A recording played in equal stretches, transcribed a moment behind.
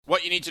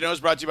What You Need to Know is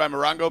brought to you by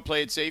Morongo.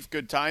 Play it safe.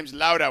 Good times.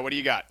 Laura, what do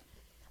you got?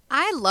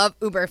 I love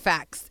Uber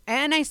facts.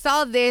 And I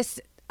saw this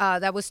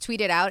that was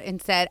tweeted out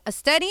and said, a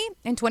study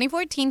in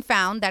 2014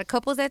 found that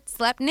couples that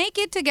slept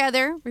naked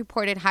together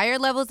reported higher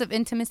levels of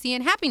intimacy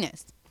and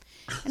happiness.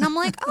 And I'm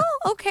like,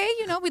 oh, okay,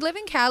 we live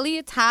in Cali.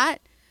 It's hot.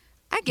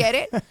 I get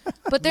it.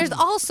 But there's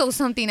also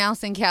something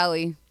else in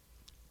Cali.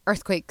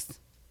 Earthquakes.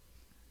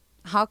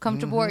 How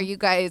comfortable are you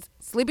guys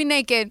sleeping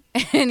naked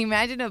and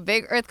imagine a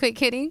big earthquake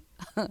hitting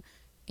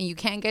and you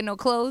can't get no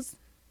clothes?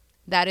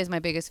 That is my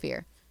biggest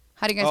fear.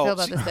 How do you guys feel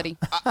about this study?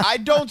 I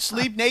don't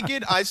sleep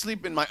naked. I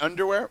sleep in my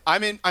underwear.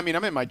 I'm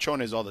in my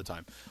chones all the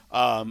time.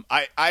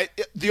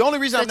 The only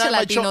reason I'm not in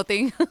my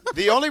chones.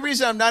 The only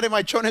reason I'm not in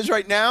my chones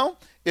right now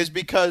is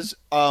because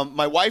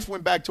my wife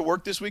went back to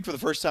work this week for the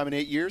first time in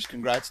 8 years.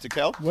 Congrats to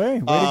Kel. Way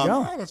to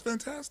go! Oh, that's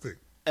fantastic.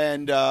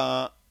 And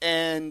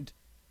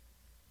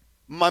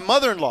my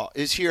mother-in-law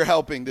is here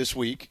helping this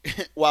week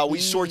while we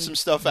sort some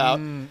stuff out.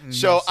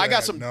 So I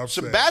got some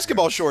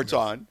basketball shorts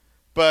on.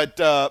 But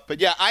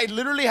yeah, I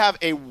literally have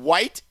a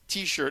white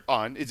T-shirt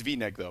on. It's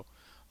V-neck though,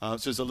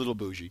 so it's a little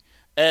bougie.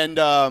 And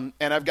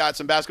I've got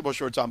some basketball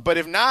shorts on. But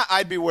if not,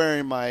 I'd be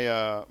wearing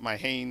my my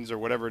Hanes or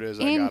whatever it is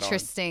I got on.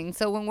 Interesting.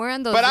 So when we're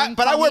on those, but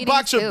I wear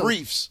boxer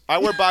briefs. I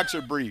wear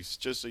boxer briefs,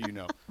 just so you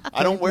know.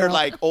 I don't wear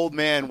like old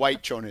man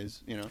white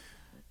chones.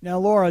 Now,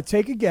 Laura,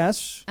 take a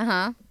guess.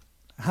 Uh-huh.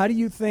 How do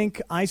you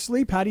think I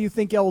sleep? How do you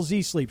think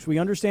LZ sleeps? We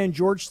understand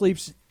George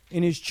sleeps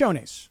in his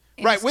chones.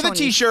 Right, with a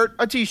T-shirt,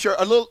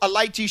 a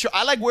light T-shirt.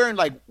 I like wearing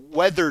like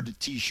weathered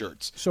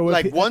T-shirts, so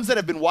like ones that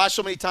have been washed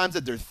so many times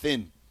that they're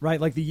thin.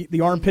 Right, like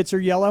the armpits are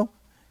yellow.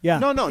 Yeah.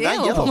 No, not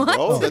yellow,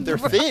 bro. That they're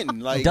thin.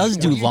 Like he does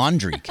do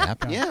laundry,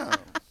 Cap. Yeah.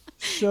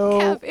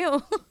 So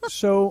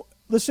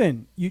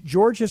listen,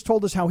 George has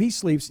told us how he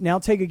sleeps. Now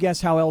take a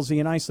guess how LZ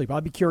and I sleep. I'll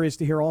be curious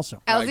to hear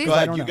also. LZ, go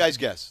ahead, you guys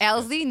guess.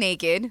 LZ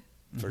naked.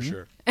 For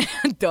sure.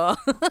 Duh.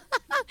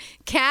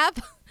 Cap.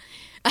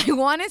 I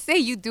want to say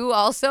you do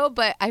also,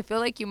 but I feel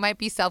like you might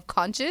be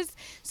self-conscious,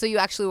 so you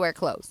actually wear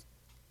clothes.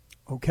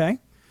 Okay.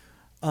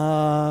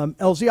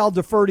 LZ, I'll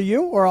defer to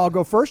you, or I'll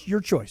go first. Your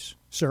choice,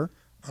 sir.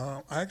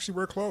 I actually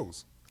wear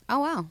clothes. Oh,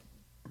 wow.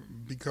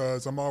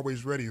 Because I'm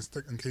always ready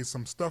in case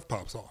some stuff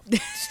pops off.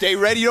 Stay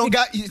ready.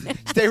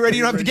 Stay ready.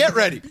 You don't have to get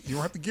ready. You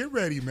don't have to get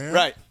ready, man.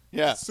 Right.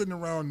 Yeah. Sitting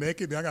around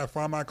naked, then I got to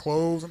find my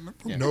clothes.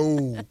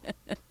 No.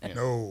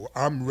 No,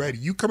 I'm ready.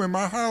 You come in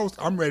my house,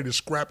 I'm ready to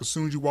scrap as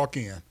soon as you walk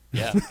in.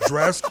 Yeah.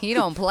 Dressed. He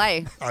don't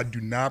play. I do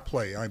not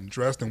play. I'm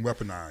dressed and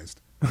weaponized.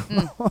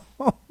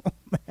 Oh,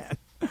 man.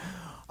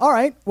 All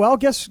right. Well,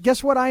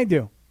 guess what I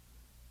do?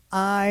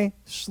 I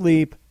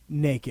sleep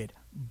naked.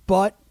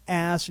 Butt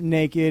ass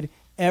naked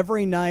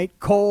every night.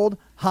 Cold,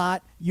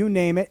 hot, you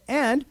name it.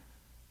 And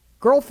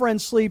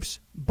girlfriend sleeps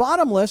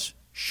bottomless,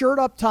 shirt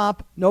up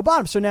top, no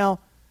bottom. So now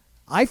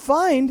I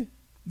find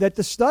that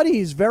the study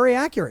is very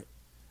accurate.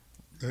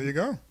 There you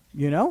go.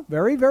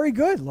 Very, very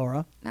good,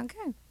 Laura.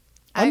 Okay.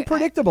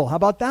 Unpredictable. How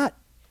about that?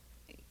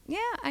 Yeah,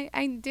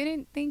 I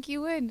didn't think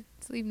you would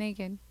sleep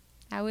naked.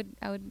 I would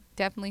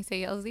definitely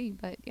say LZ,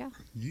 but yeah.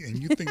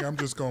 And you think I'm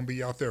just going to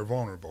be out there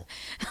vulnerable?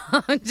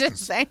 I'm just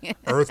saying.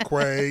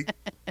 Earthquake.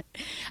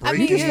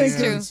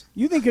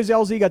 You think because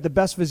LZ got the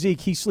best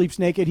physique, he sleeps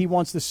naked, he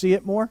wants to see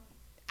it more?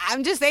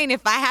 I'm just saying,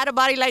 if I had a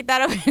body like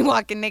that, I'd be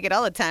walking naked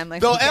all the time.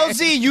 Like, though,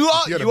 LZ, you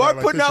are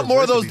putting out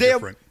more of those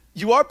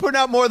You are putting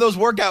out more of those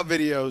workout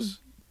videos,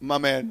 my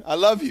man. I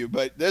love you,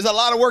 but there's a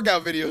lot of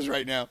workout videos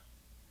right now.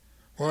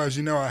 Well, as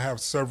you know, I have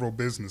several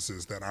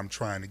businesses that I'm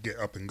trying to get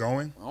up and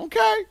going.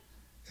 Okay.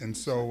 And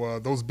so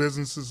those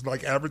businesses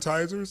like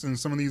advertisers, and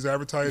some of these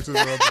advertisers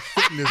are of the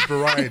fitness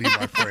variety,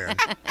 my friend.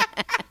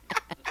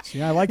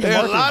 See, I like the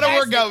marketing. A lot of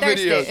workout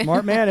videos.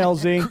 Smart man,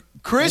 LZ.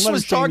 Chris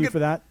was talking for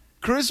that.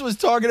 Chris was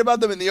talking about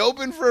them in the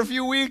open for a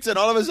few weeks, and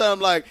all of a sudden I'm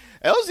like,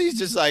 LZ's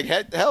just like,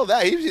 hell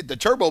that. He hit the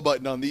turbo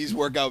button on these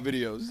workout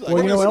videos.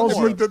 Like, well,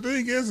 LZ, the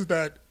thing is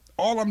that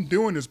all I'm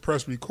doing is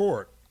press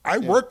record. I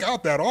work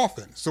out that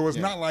often, so it's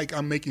not like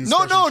I'm making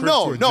no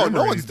no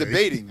one's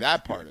debating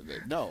that part of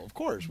it. No, of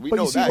course we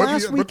know that.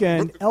 Last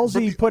weekend,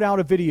 LZ put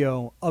out a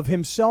video of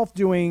himself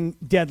doing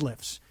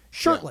deadlifts,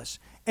 shirtless,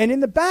 and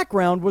in the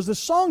background was the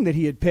song that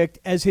he had picked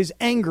as his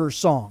anger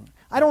song.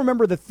 I don't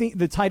remember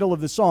the title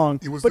of the song.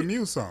 It was the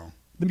Muse song.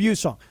 The Muse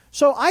song.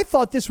 So I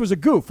thought this was a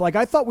goof. Like,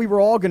 I thought we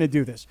were all going to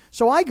do this.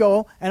 So I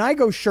go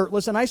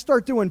shirtless, and I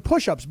start doing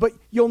push-ups. But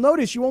you'll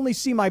notice you only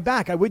see my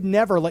back. I would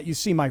never let you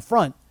see my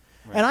front.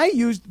 Right. And I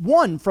used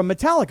one from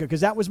Metallica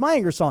because that was my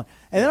anger song.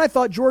 And then I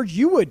thought, George,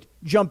 you would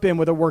jump in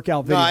with a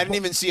workout video. No, I didn't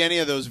even see any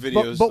of those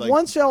videos. But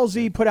once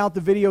LZ put out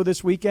the video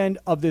this weekend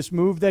of this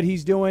move that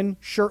he's doing,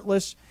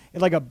 shirtless,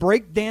 like a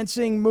break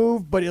dancing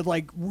move, but it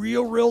like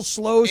real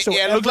slow. So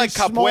it looked like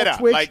capoeira.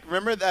 Like,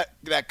 remember that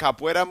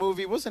capoeira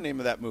movie? What's the name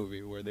of that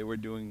movie where they were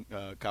doing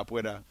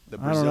capoeira? The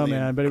Brazilian I don't know,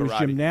 man, but it was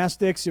karate.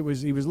 Gymnastics. I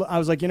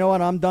was like, you know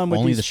what? I'm done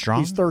with Only the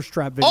Strong? These thirst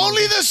trap videos.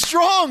 Only the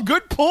Strong.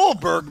 Good pull,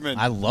 Bergman.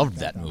 I loved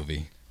that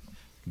movie.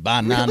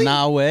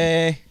 Banana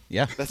way.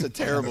 Yeah. That's a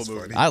terrible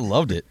movie. I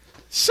loved it.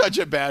 Such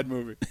a bad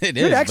movie. It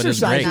is. Good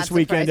exercise this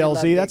weekend,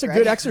 LZ. That's a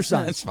good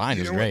exercise. It's fine.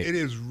 It's great. It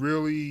is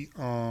really.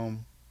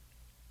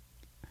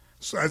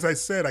 So as I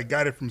said, I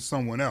got it from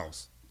someone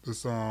else.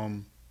 This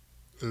the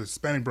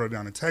Hispanic brother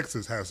down in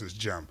Texas has this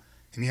gym,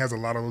 and he has a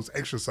lot of those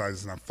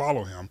exercises, and I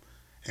follow him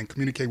and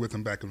communicate with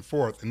him back and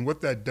forth. And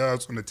what that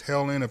does on the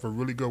tail end of a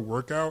really good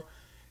workout,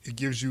 it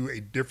gives you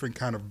a different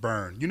kind of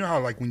burn. You know how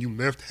like when you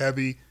lift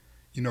heavy,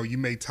 you know, you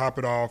may top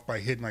it off by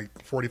hitting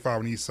like 45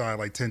 on each side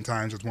like 10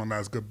 times as one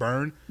last good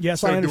burn.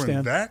 Yes, I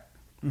understand.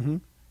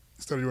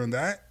 Instead of doing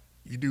that,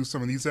 you do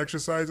some of these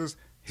exercises,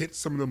 hit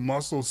some of the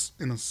muscles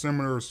in a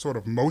similar sort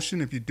of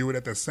motion if you do it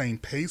at the same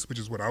pace, which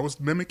is what I was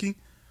mimicking,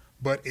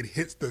 but it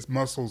hits the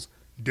muscles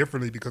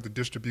differently because of the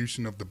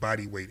distribution of the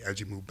body weight as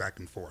you move back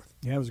and forth.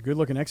 Yeah, it was a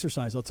good-looking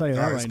exercise. I'll tell you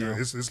that right now.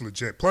 It's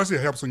legit. Plus,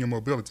 it helps on your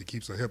mobility,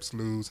 keeps the hips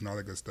loose and all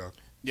that good stuff.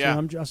 Yeah,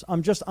 so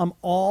I'm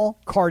all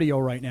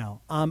cardio right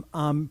now.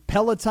 I'm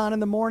Peloton in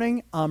the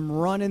morning. I'm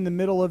running in the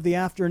middle of the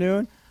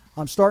afternoon.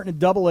 I'm starting to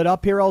double it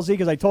up here, LZ,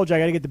 because I told you I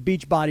got to get the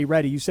beach body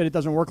ready. You said it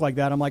doesn't work like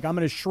that. I'm like, I'm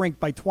going to shrink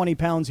by 20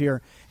 pounds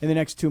here in the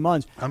next 2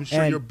 months. I'm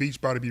sure your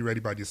beach body will be ready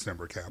by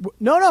December, Cap.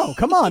 No,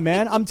 come on,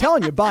 man. I'm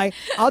telling you.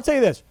 I'll tell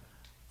you this.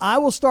 I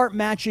will start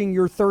matching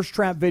your thirst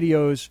trap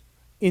videos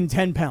in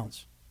 10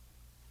 pounds,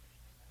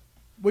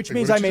 which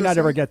means I may not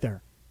ever get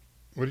there.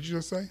 What did you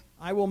just say?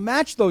 I will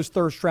match those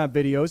thirst trap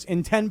videos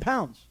in 10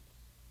 pounds.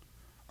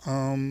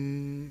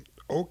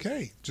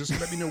 Okay. Just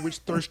let me know which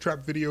thirst trap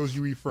videos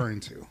you're referring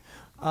to.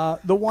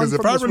 The one because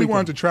if I really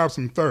wanted to trap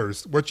some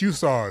thirst, what you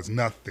saw is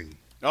nothing.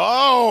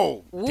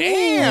 Oh,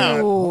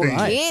 damn. Ooh,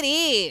 get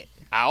it.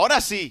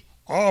 Ahora sí.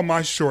 All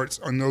my shorts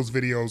on those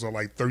videos are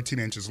like 13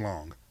 inches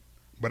long.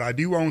 But I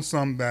do own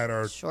some that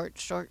are short.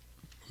 A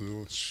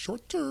little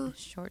shorter.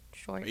 Short.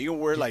 Are you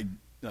gonna wear like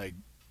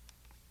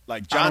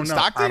John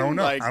Stockton? I don't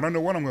know. Like, I don't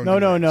know what I'm gonna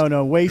do.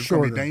 No. Way it's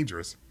shorter. It's gonna be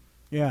dangerous.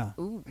 Yeah.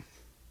 Ooh.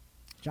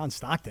 John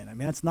Stockton. I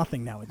mean, that's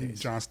nothing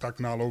nowadays. John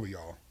Stockton all over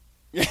y'all.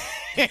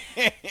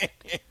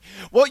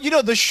 Well, you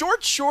know, the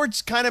short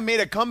shorts kind of made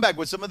a comeback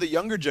with some of the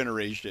younger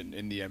generation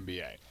in the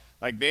NBA.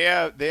 Like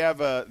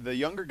the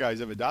younger guys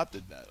have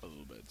adopted that a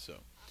little bit. So,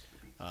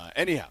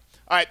 anyhow.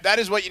 All right, that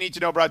is what you need to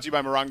know, brought to you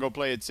by Morongo.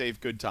 Play it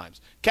safe, good times.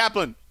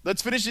 Kaplan,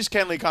 let's finish this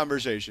Kenley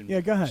conversation.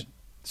 Yeah, go ahead.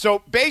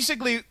 So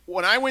basically,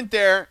 when I went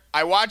there,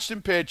 I watched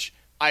him pitch.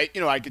 I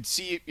could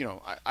see,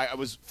 I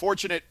was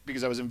fortunate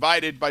because I was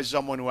invited by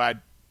someone who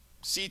had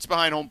seats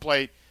behind home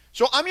plate.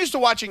 So I'm used to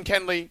watching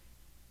Kenley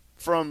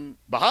from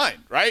behind,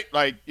 right?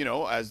 Like,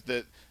 as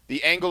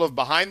the angle of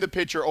behind the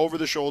pitcher over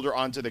the shoulder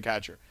onto the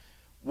catcher.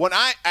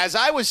 As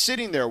I was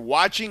sitting there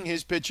watching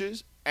his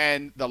pitches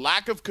and the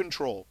lack of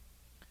control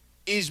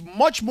is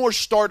much more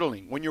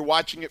startling when you're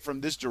watching it from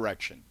this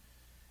direction.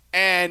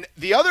 And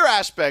the other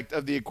aspect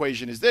of the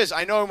equation is this.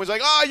 I know everyone's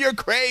like, oh, you're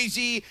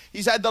crazy.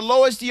 He's had the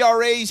lowest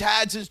ERA he's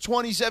had since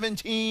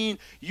 2017.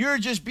 You're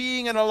just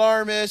being an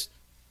alarmist.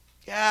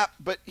 Yeah,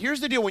 but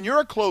here's the deal. When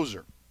you're a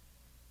closer,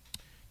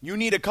 you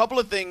need a couple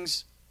of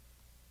things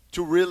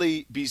to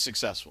really be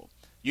successful.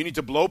 You need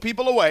to blow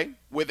people away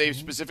with a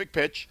specific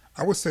pitch.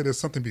 I would say there's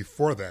something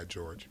before that,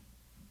 George.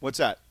 What's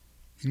that?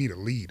 You need a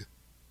lead.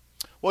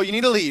 Well, you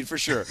need a lead for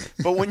sure.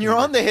 But when you're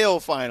on the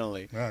hill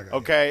finally,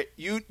 okay,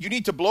 you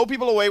need to blow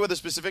people away with a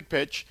specific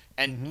pitch.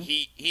 And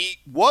he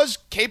was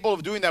capable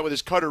of doing that with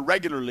his cutter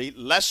regularly,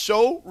 less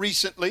so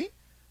recently,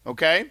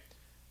 okay,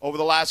 over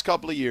the last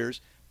couple of years.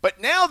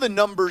 But now the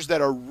numbers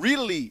that are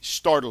really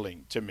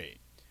startling to me,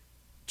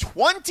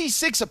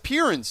 26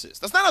 appearances.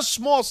 That's not a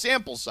small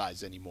sample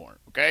size anymore,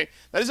 okay?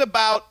 That is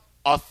about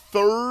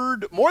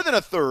more than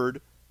a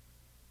third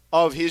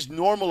of his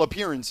normal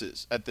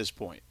appearances at this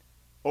point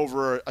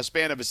over a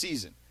span of a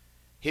season.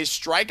 His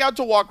strikeout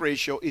to walk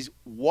ratio is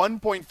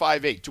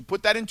 1.58. To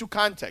put that into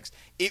context,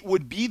 it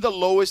would be the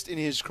lowest in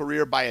his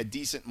career by a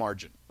decent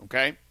margin,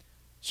 okay?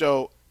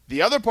 So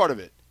the other part of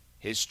it,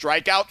 his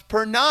strikeout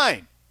per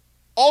 9,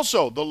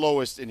 also the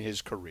lowest in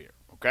his career,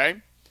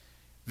 okay?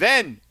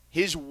 Then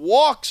his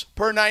walks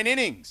per 9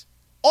 innings,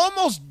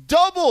 almost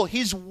double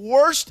his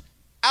worst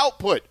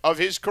output of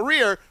his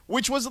career,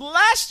 which was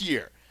last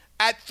year.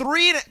 At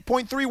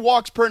 3.3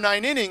 walks per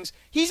 9 innings,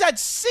 he's at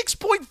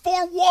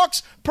 6.4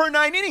 walks per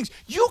 9 innings.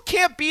 You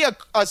can't be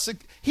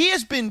he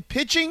has been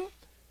pitching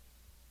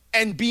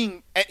and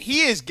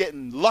he is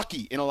getting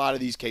lucky in a lot of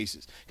these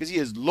cases because he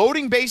is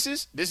loading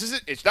bases.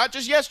 It's not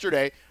just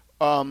yesterday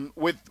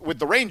with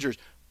the Rangers.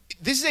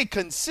 This is a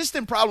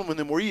consistent problem with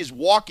him where he is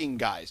walking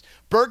guys.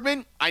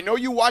 Bergman, I know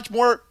you watch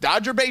more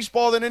Dodger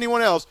baseball than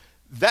anyone else.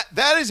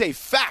 That is a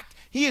fact.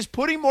 He is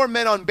putting more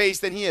men on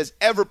base than he has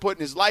ever put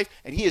in his life,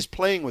 and he is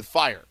playing with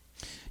fire.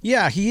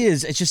 Yeah, he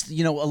is. It's just,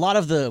 a lot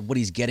of what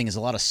he's getting is a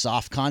lot of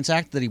soft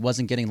contact that he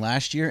wasn't getting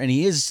last year, and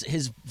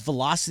his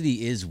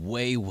velocity is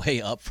way,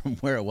 way up from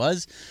where it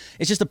was.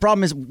 It's just the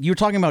problem is, you were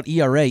talking about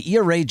ERA.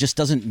 ERA just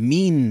doesn't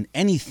mean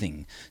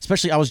anything,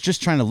 especially I was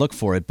just trying to look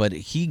for it, but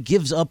he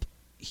gives up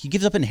he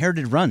gives up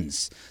inherited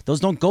runs. Those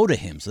don't go to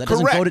him, so that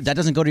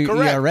doesn't go to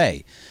your ERA.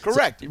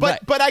 Correct. So,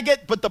 but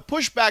the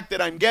pushback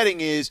that I'm getting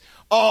is,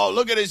 oh,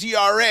 look at his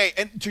ERA.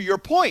 And to your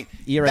point,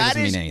 ERA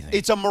doesn't mean anything.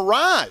 It's a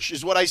mirage,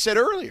 is what I said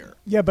earlier.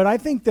 Yeah, but I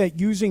think that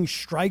using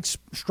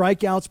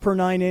strikeouts per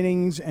 9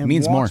 innings and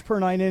means walks more. per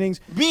 9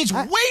 innings means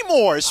way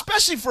more,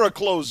 especially for a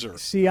closer.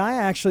 See, I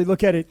actually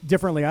look at it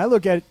differently. I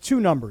look at two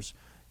numbers.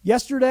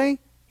 Yesterday,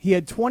 he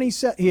had 20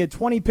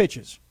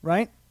 pitches,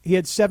 right? He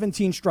had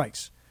 17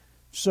 strikes.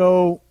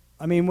 So,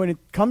 I mean, when it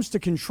comes to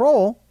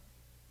control,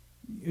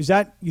 you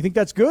think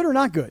that's good or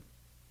not good?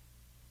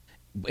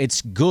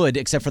 It's good,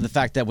 except for the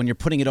fact that when you're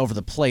putting it over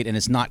the plate and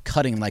it's not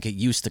cutting like it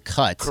used to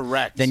cut.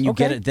 Correct. Then you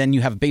get it. Then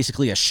you have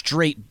basically a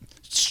straight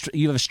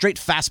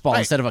fastball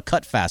instead of a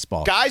cut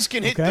fastball. Guys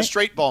can hit the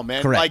straight ball,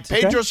 man. Correct.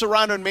 Like Pedro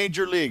Serrano in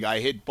Major League,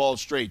 I hit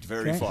balls straight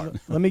very far.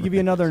 Let me give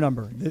you another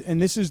number,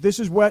 and this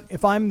is what,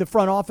 if I'm the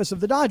front office of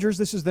the Dodgers,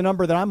 this is the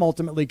number that I'm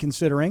ultimately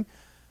considering: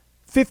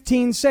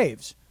 15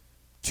 saves.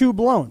 2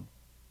 blown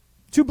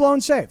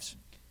saves.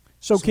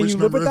 So can you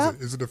live with that?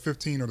 Is it the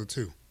 15 or the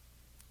 2?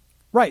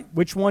 Right.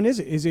 Which one is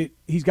it? Is it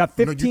he's got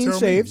 15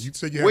 saves? You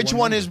said you had Which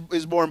one number.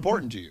 is more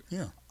important to you?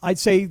 Yeah. I'd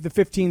say the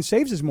 15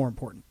 saves is more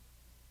important.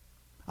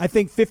 I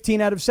think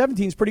 15 out of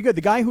 17 is pretty good.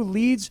 The guy who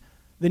leads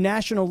the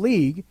National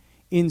League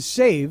in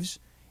saves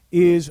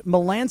is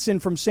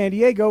Melanson from San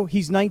Diego.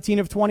 He's 19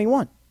 of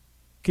 21.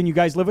 Can you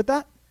guys live with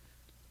that?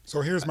 So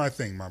here's my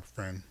thing, my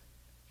friend.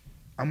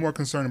 I'm more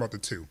concerned about the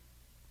 2.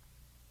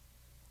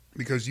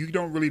 Because you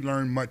don't really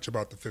learn much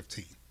about the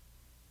 15.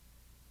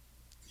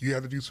 You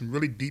have to do some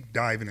really deep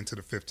diving into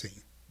the 15.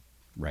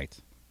 Right.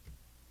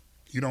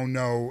 You don't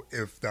know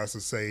if that's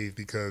a save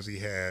because he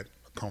had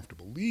a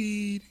comfortable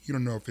lead. You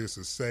don't know if it's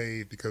a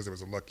save because it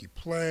was a lucky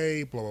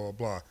play, blah, blah,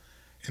 blah.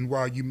 And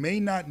while you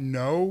may not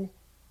know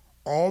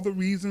all the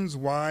reasons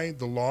why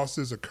the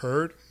losses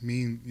occurred,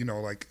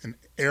 like an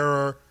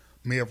error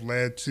may have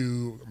led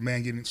to a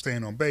man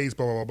staying on base,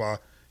 blah, blah, blah, blah.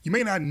 You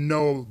may not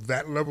know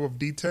that level of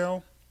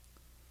detail.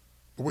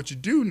 But what you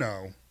do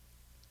know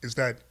is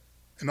that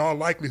in all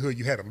likelihood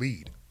you had a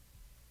lead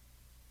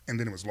and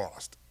then it was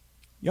lost.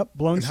 Yep,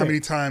 blown And save. how many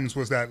times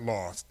was that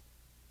lost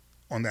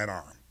on that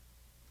arm?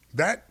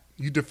 That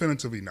you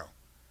definitively know.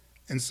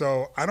 And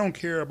so I don't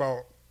care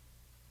about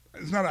 –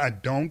 it's not that I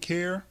don't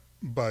care,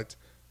 but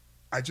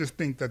I just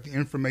think that the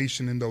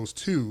information in those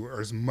 2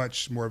 is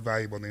much more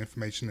valuable than the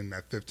information in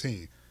that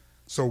 15.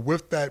 So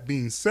with that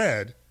being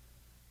said,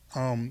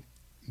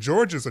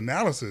 George's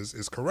analysis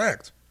is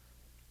correct.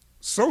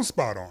 So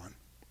spot on.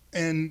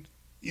 And,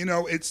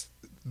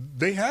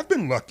 they have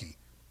been lucky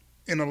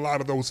in a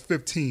lot of those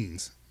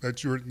 15s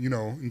that you're,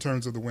 in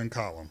terms of the win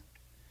column.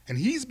 And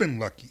he's been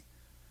lucky.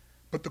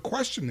 But the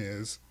question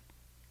is,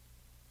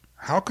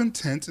 how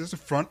content is the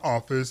front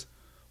office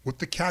with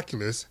the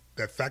calculus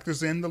that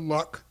factors in the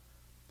luck,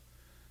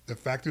 that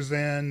factors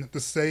in the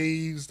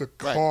saves, the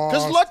cost,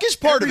 because luck is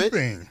part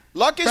everything. of it.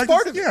 Luck is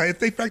part of it. Yeah, if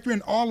they factor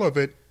in all of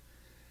it,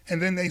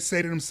 and then they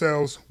say to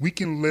themselves, we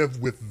can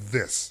live with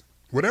this.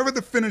 Whatever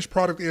the finished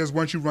product is,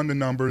 once you run the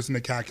numbers and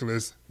the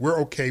calculus, we're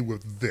okay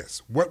with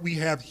this. What we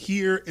have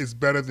here is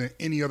better than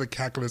any other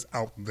calculus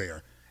out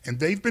there. And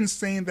they've been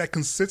saying that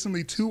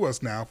consistently to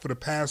us now for the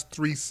past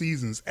 3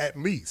 seasons at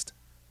least.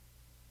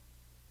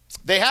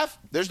 They have.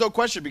 There's no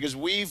question, because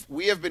we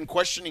have been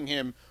questioning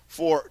him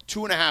for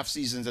 2.5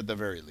 seasons at the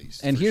very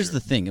least. And here's the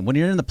thing. When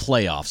you're in the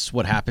playoffs,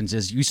 what happens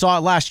is, you saw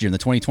it last year in the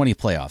 2020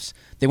 playoffs.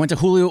 They went to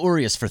Julio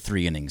Urias for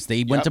 3 innings.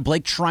 They went to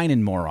Blake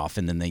Treinen more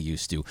often than they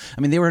used to.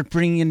 I mean, they were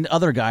bringing in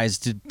other guys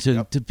to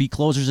be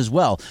closers as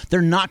well.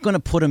 They're not going to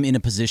put them in a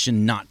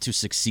position not to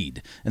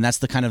succeed. And that's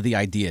the kind of the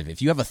idea of,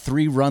 if you have a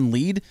 3-run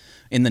lead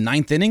in the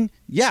 9th inning,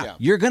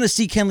 you're going to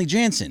see Kenley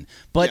Jansen.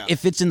 But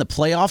if it's in the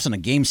playoffs in a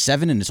Game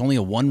 7 and it's only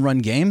a 1-run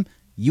game,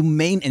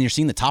 and you're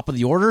seeing the top of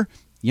the order,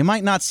 you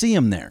might not see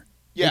him there.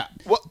 Yeah.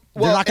 They're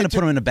not going to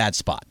put him in a bad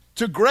spot.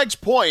 To Greg's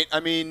point, I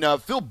mean,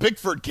 Phil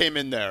Bickford came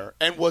in there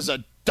and was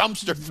a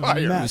dumpster fire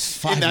in that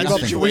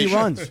situation. 3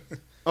 runs.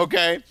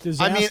 Okay?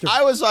 Disaster. I mean,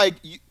 I was like,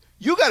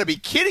 you got to be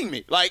kidding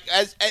me. Like,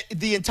 as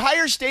the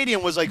entire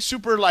stadium was like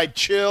super like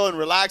chill and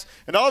relaxed,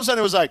 and all of a sudden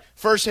it was like,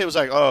 first hit was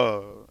like,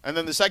 oh. And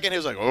then the second hit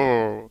was like,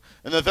 oh.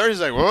 And the third is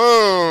like,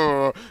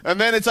 whoa. And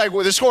then it's like,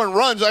 they're scoring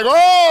runs, like,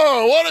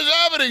 oh, what is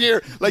happening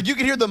here? Like, you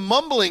can hear the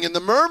mumbling and the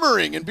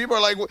murmuring, and people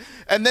are like,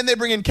 and then they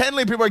bring in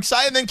Kenley, people are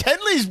excited, and then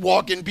Kenley's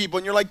walking people,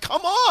 and you're like,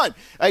 come on.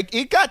 Like,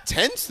 it got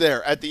tense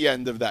there at the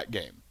end of that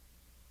game.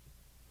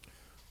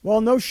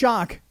 Well, no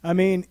shock. I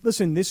mean,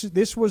 listen,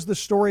 this was the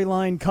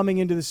storyline coming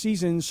into the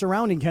season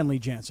surrounding Kenley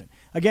Jansen.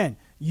 Again,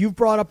 you've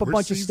brought up a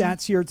bunch of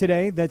stats here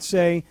today that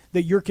say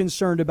that you're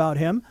concerned about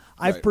him.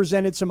 I've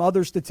presented some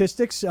other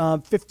statistics,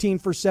 15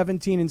 for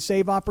 17 in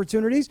save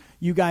opportunities.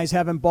 You guys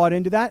haven't bought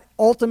into that.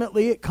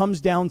 Ultimately, it comes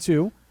down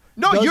to,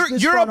 no,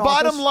 you're a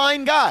bottom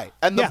line guy,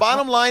 and the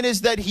bottom line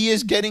is that he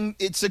is getting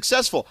it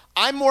successful.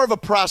 I'm more of a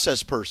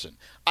process person.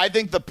 I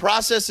think the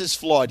process is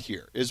flawed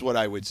here, is what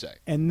I would say.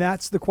 And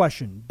that's the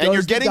question. And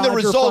you're getting the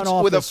results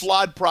with a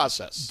flawed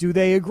process. Do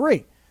they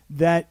agree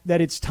that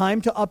it's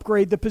time to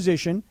upgrade the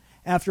position?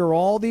 after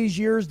all these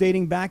years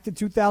dating back to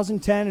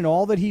 2010 and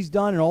all that he's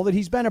done and all that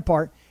he's been a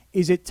part,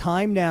 is it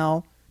time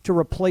now to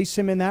replace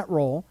him in that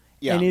role?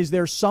 Yeah. And is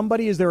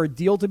there a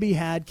deal to be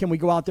had? Can we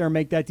go out there and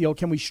make that deal?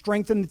 Can we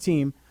strengthen the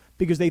team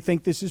because they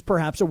think this is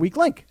perhaps a weak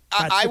link?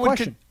 That's the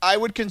question. I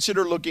would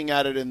consider looking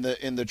at it in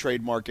the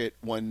trade market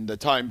when the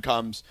time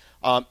comes.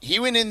 He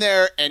went in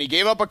there and he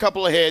gave up a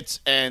couple of hits,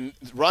 and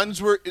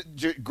runs were,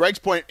 Greg's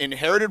point,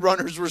 inherited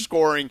runners were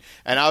scoring,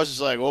 and I was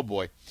just like, oh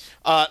boy.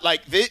 And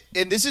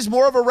this is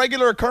more of a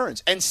regular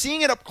occurrence. And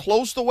seeing it up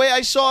close the way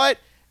I saw it,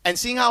 and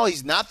seeing how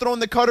he's not throwing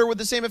the cutter with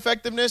the same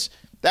effectiveness,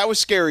 that was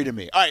scary to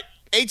me. All right,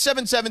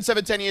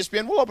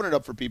 877-710-ESPN. We'll open it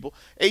up for people.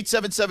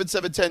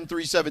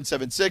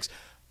 877-710-3776.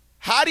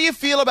 How do you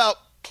feel about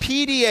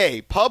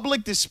PDA,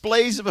 public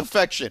displays of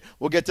affection?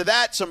 We'll get to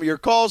that. Some of your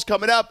calls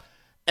coming up.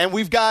 And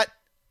we've got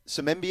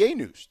some NBA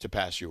news to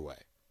pass your way.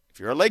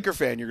 If you're a Laker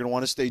fan, you're going to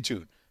want to stay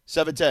tuned.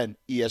 710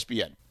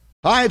 ESPN.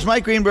 Hi, it's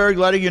Mike Greenberg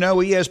letting you know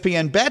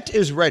ESPN Bet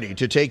is ready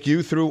to take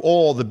you through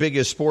all the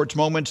biggest sports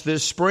moments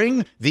this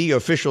spring. The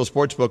official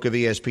sportsbook of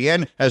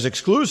ESPN has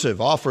exclusive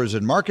offers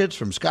and markets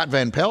from Scott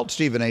Van Pelt,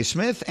 Stephen A.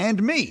 Smith,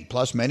 and me,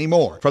 plus many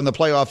more. From the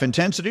playoff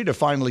intensity to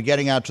finally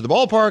getting out to the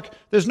ballpark,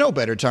 there's no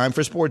better time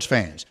for sports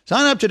fans.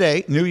 Sign up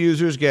today. New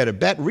users get a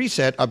bet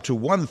reset up to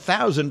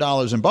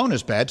 $1,000 in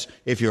bonus bets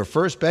if your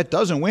first bet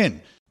doesn't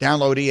win.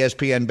 Download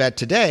ESPN Bet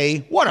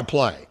today. What a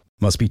play.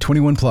 Must be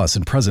 21 plus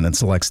and present in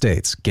select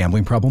states.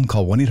 Gambling problem?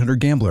 Call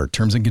 1-800-GAMBLER.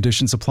 Terms and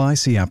conditions apply.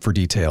 See app for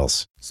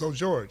details. So,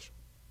 George,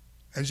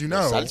 as you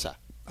know,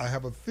 I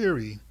have a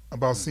theory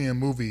about seeing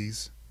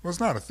movies. Well,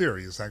 it's not a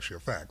theory. It's actually a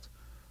fact.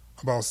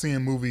 About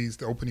seeing movies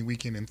the opening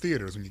weekend in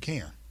theaters when you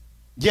can.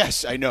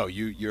 Yes, I know.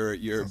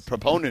 You're a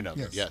proponent of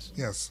it. Yes.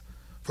 Yes.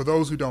 For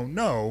those who don't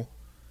know,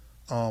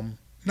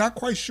 not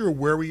quite sure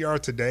where we are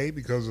today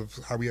because of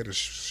how we had to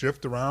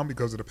shift around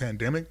because of the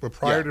pandemic. But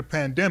prior to the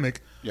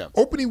pandemic,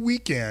 opening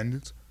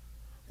weekends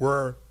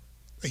were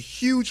a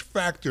huge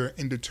factor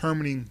in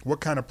determining what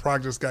kind of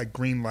projects got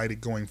green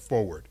lighted going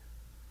forward.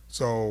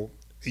 So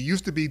it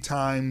used to be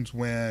times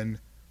when,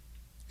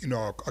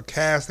 a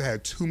cast that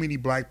had too many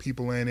black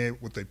people in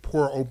it with a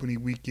poor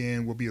opening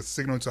weekend would be a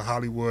signal to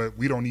Hollywood,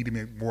 we don't need to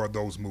make more of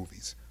those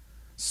movies.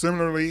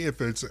 Similarly,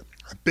 if it's a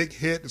big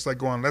hit, it's like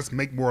going, let's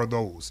make more of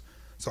those.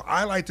 So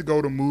I like to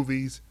go to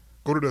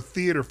the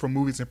theater for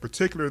movies in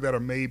particular that are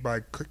made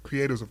by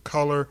creators of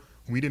color.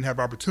 We didn't have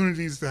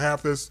opportunities to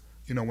have this,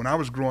 when I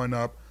was growing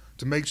up,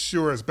 to make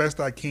sure as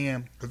best I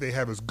can that they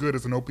have as good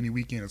as an opening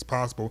weekend as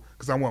possible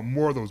because I want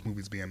more of those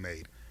movies being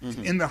made.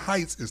 Mm-hmm. In the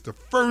Heights is the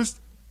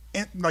first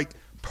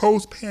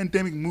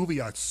post-pandemic movie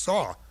I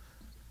saw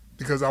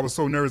because I was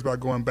so nervous about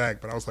going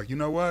back. But I was like, you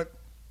know what?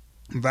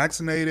 I'm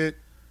vaccinated.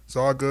 It's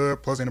all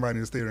good. Plus, anybody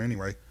in this theater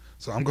anyway.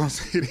 So I'm going to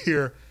sit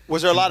here.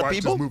 Was there a lot of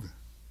people?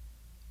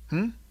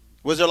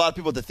 Was there a lot of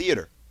people at the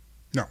theater?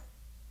 No,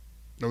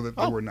 they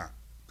were not.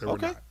 They were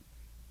not.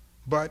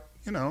 But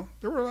there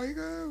were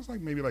it was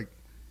maybe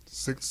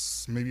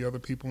 6 maybe other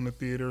people in the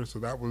theater, so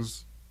that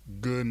was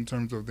good in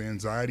terms of the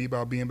anxiety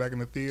about being back in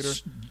the theater.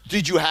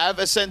 Did you have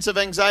a sense of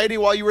anxiety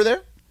while you were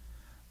there?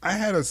 I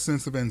had a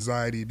sense of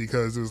anxiety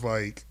because it was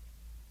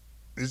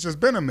it's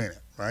just been a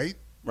minute, right?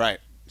 Right.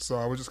 So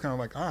I was just kind of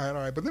like, all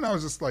right. But then I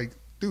was just like,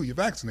 dude, you're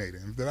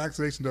vaccinated. If the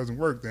vaccination doesn't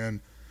work,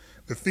 then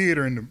the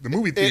theater and the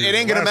movie theater. It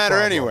ain't going to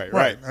matter anyway,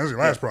 right? That's your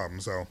last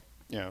problem. So,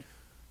 yeah.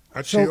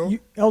 I chill.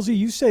 LZ,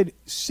 you said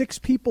 6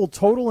 people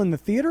total in the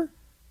theater?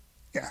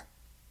 Yeah.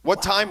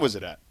 What time was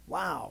it at?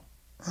 Wow.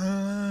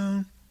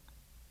 I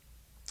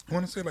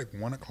want to say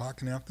 1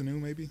 o'clock in the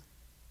afternoon, maybe.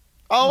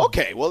 Oh,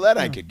 okay. Well, that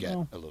I could get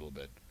a little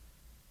bit.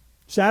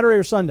 Saturday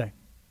or Sunday?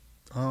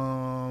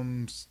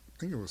 I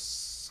think it was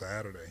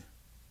Saturday.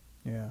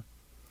 Yeah.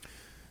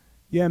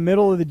 Yeah,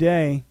 middle of the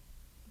day.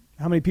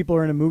 How many people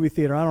are in a movie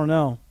theater? I don't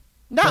know.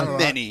 Not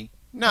many.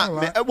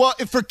 Well,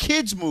 for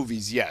kids'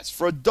 movies, yes.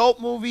 For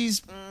adult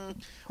movies,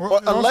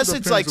 unless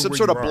it's some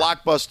sort of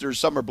blockbuster,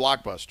 summer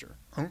blockbuster.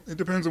 It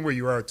depends on where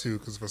you are, too,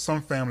 because for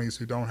some families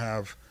who don't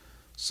have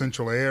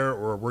central air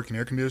or working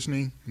air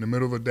conditioning, in the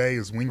middle of the day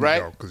is when you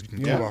go, because you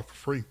can cool off for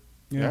free.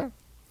 Yeah.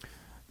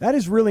 That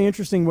is really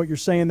interesting what you're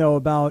saying, though,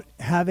 about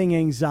having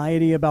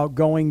anxiety about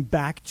going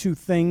back to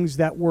things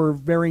that were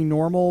very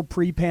normal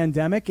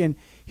pre-pandemic. And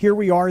here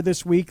we are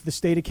this week. The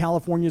state of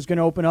California is going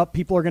to open up.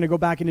 People are going to go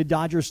back into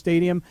Dodger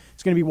Stadium.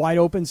 It's going to be wide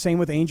open. Same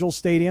with Angel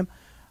Stadium.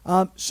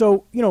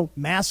 So,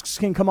 masks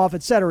can come off,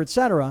 et cetera, et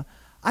cetera.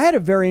 I had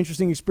a very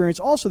interesting experience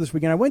also this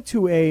weekend. I went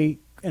to and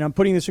I'm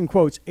putting this in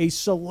quotes, a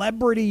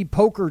celebrity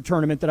poker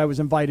tournament that I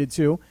was invited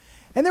to.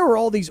 And there were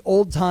all these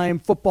old-time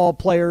football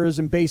players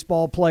and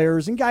baseball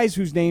players and guys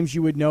whose names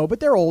you would know, but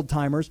they're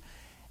old-timers.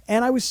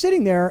 And I was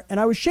sitting there, and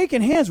I was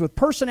shaking hands with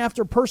person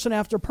after person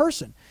after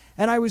person.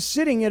 And I was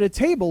sitting at a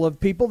table of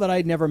people that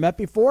I'd never met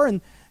before,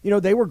 and,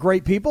 they were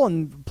great people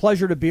and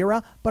pleasure to be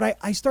around. But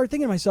I started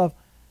thinking to myself,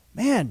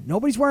 man,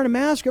 nobody's wearing a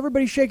mask.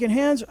 Everybody's shaking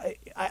hands.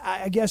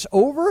 I guess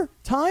over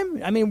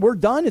time? I mean, we're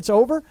done. It's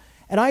over.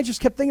 And I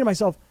just kept thinking to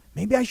myself,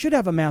 maybe I should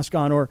have a mask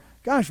on, or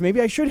gosh, maybe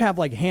I should have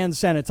hand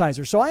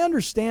sanitizer. So I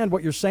understand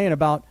what you're saying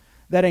about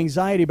that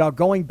anxiety about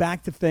going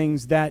back to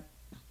things that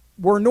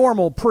were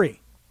normal pre,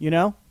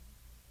 Yeah.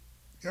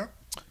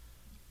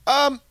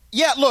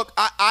 Yeah, look,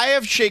 I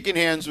have shaken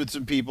hands with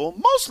some people,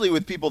 mostly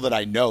with people that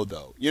I know,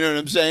 though. You know what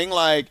I'm saying?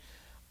 Like,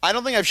 I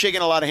don't think I've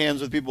shaken a lot of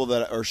hands with people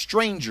that are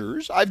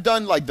strangers. I've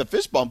done, like, the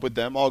fist bump with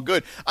them, all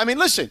good. I mean,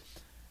 listen,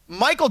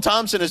 Michael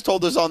Thompson has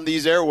told us on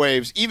these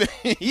airwaves, he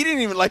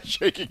didn't even like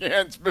shaking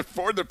hands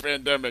before the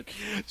pandemic.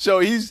 So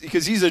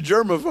because he's a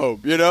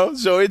germaphobe, you know?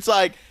 So it's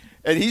like,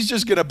 and he's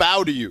just going to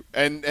bow to you,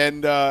 and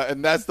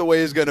that's the way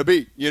it's going to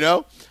be, you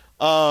know?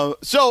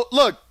 So,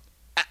 look,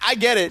 I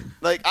get it.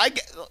 Like,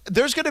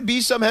 there's going to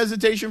be some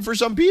hesitation for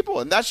some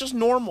people, and that's just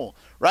normal,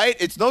 right?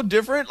 It's no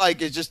different.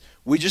 Like,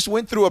 we just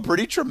went through a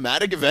pretty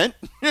traumatic event.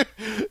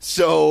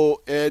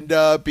 So, and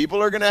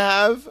people are going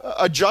to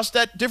adjust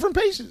at different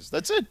paces.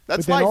 That's it.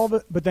 That's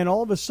life. But then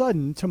all of a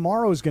sudden,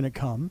 tomorrow is going to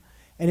come,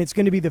 and it's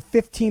going to be the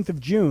 15th of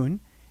June,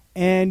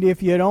 and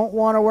if you don't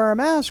want to wear a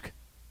mask,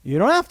 you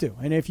don't have to.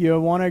 And if you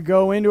want to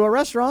go into a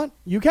restaurant,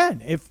 you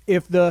can.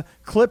 If the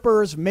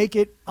Clippers make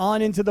it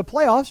on into the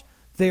playoffs,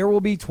 there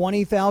will be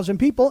 20,000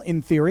 people,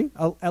 in theory.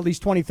 At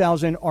least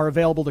 20,000 are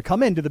available to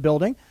come into the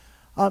building.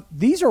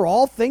 These are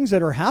all things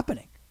that are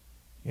happening.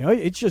 You know,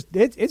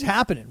 it's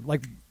happening.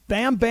 Like,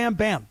 bam, bam,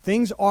 bam.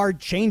 Things are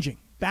changing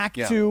back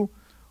to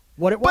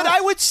what it was. But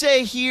I would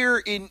say here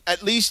in,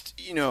 at least,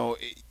 you know,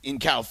 in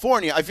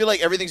California, I feel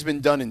like everything's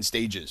been done in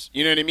stages.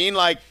 You know what I mean?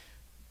 Like,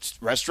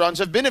 restaurants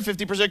have been at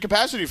 50%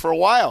 capacity for a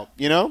while,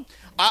 you know?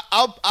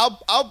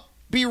 I'll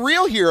be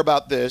real here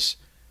about this.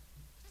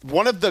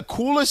 One of the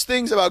coolest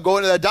things about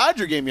going to that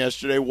Dodger game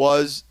yesterday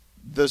was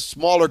the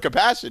smaller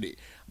capacity.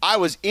 I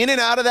was in and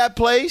out of that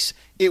place.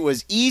 It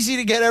was easy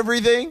to get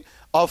everything.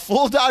 A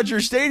full Dodger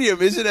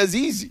Stadium isn't as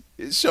easy.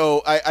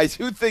 So I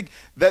do think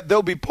that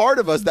there'll be part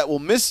of us that will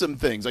miss some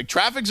things. Like,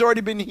 traffic's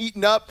already been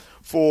heating up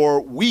for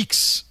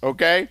weeks,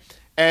 okay?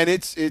 And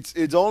it's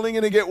only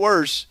going to get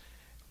worse.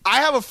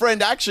 I have a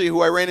friend, actually,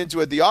 who I ran into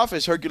at the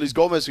office, Hercules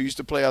Gomez, who used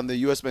to play on the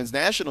U.S. men's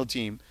national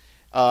team.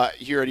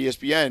 Here at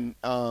ESPN.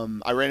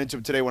 I ran into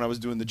him today when I was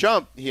doing the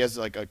jump. He has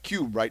like a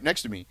cube right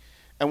next to me.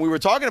 And we were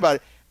talking about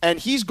it. And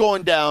he's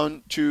going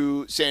down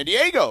to San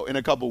Diego in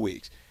a couple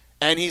weeks.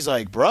 And he's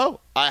like, bro,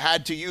 I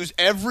had to use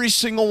every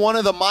single one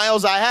of the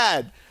miles I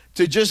had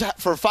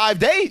for 5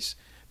 days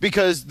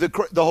because the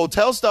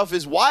hotel stuff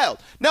is wild.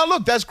 Now,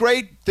 look, that's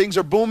great. Things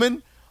are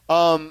booming,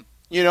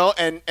 you know,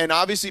 and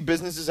obviously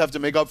businesses have to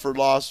make up for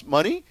lost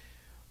money.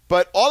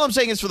 But all I'm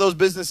saying is for those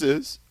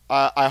businesses,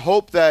 I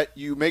hope that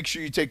you make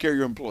sure you take care of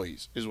your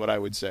employees, is what I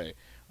would say.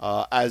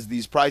 As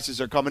these prices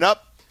are coming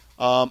up,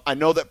 I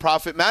know that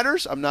profit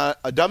matters. I'm not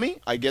a dummy.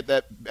 I get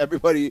that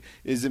everybody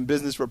is in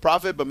business for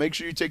profit, but make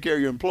sure you take care of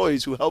your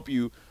employees who help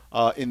you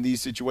in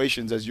these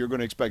situations, as you're going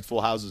to expect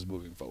full houses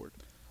moving forward.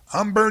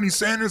 I'm Bernie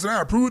Sanders, and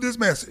I approve this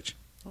message.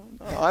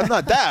 No, I'm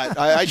not that.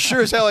 I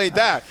sure as hell ain't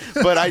that.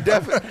 But I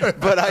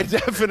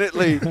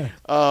definitely,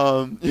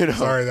 you know.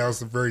 Sorry, that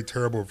was a very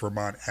terrible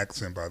Vermont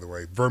accent, by the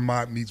way.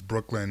 Vermont meets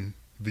Brooklyn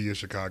via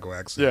Chicago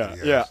accent.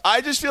 Yeah. I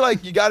just feel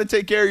like you got to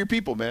take care of your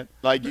people, man.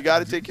 Like, you got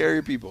to take care of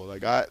your people.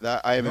 Like,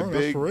 I am a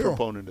big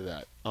proponent of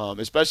that,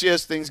 especially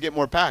as things get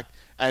more packed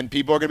and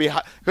people are going to be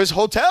because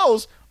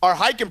hotels are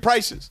hiking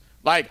prices,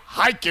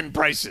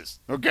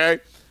 okay,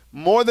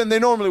 more than they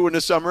normally would in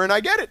the summer. And I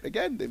get it.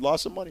 Again, they've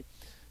lost some money.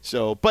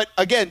 So, but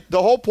again,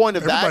 the whole point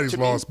of everybody's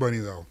lost money,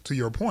 though. To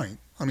your point.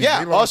 I mean, yeah,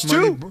 they lost us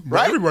money, too, but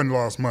right? everyone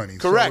lost money.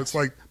 Correct. So it's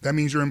like that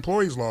means your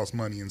employees lost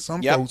money, and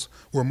some folks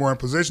were more in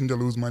position to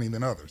lose money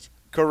than others.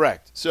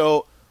 Correct.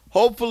 So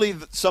hopefully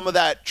some of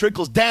that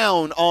trickles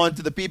down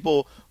onto the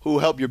people who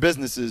help your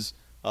businesses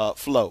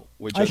flow.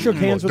 Which I shook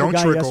hands with a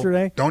guy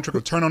yesterday. Don't trickle.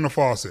 Turn on the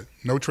faucet.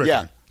 No trickling.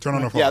 Yeah. Turn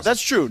on the faucet. Yeah,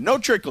 that's true. No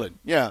trickling.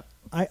 Yeah.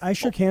 I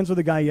shook hands with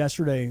a guy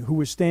yesterday who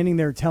was standing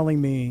there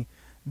telling me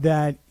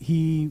that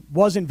he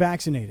wasn't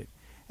vaccinated.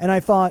 And I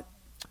thought,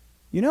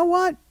 you know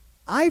what?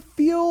 I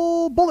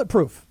feel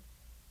bulletproof.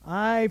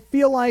 I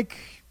feel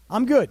like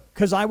I'm good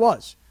because I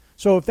was.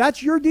 So if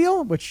that's your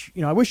deal, which,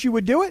 you know, I wish you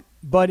would do it,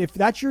 but if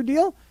that's your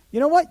deal, you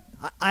know what?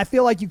 I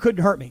feel like you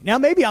couldn't hurt me. Now,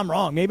 maybe I'm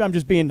wrong. Maybe I'm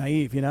just being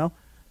naive, you know?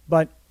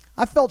 But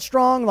I felt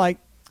strong, like,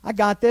 I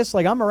got this.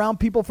 Like, I'm around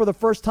people for the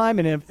first time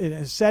in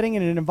a setting,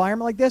 in an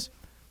environment like this.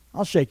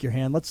 I'll shake your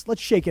hand. Let's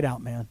shake it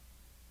out, man.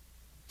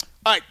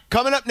 All right,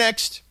 coming up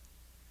next,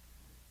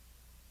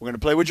 we're going to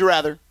play Would You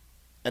Rather,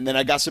 and then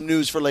I got some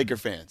news for Laker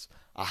fans.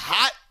 A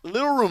hot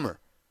little rumor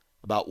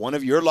about one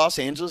of your Los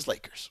Angeles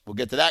Lakers. We'll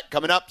get to that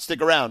coming up.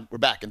 Stick around. We're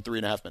back in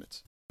 3.5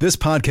 minutes. This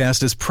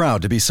podcast is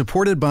proud to be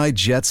supported by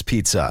Jets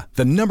Pizza,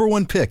 the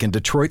 #1 pick in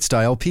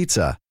Detroit-style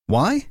pizza.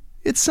 Why?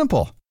 It's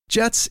simple.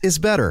 Jets is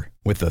better.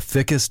 With the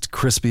thickest,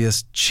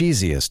 crispiest,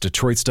 cheesiest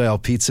Detroit-style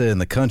pizza in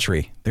the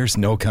country, there's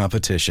no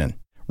competition.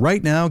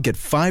 Right now, get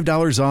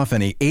 $5 off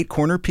any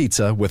 8-corner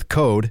pizza with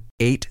code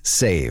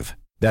 8SAVE.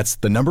 That's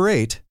the number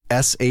 8,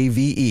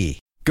 SAVE.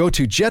 Go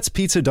to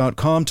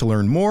jetspizza.com to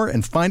learn more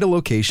and find a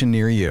location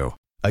near you.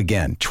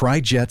 Again, try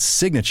Jet's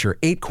signature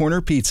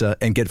 8-corner pizza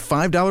and get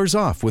 $5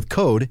 off with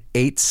code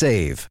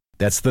 8SAVE.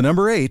 That's the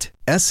number 8,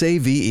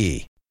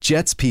 SAVE.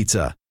 Jet's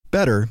Pizza.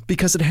 Better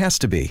because it has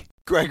to be.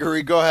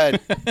 Gregory, go ahead.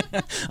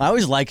 I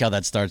always like how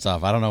that starts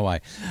off. I don't know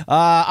why.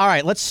 All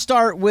right, let's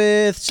start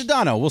with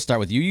Sedano. We'll start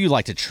with you. You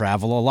like to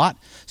travel a lot.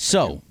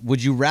 So,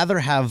 would you rather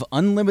have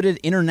unlimited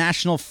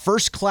international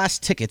first-class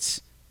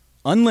tickets,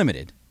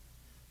 unlimited,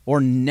 or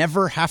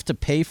never have to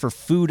pay for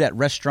food at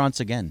restaurants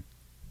again?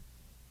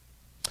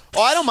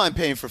 Oh, I don't mind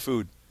paying for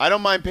food. I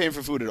don't mind paying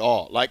for food at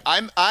all. Like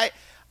I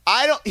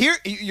don't here.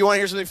 You want to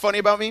hear something funny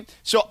about me?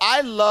 So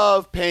I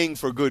love paying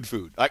for good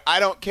food. Like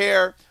I don't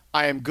care.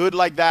 I am good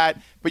like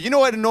that. But you know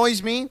what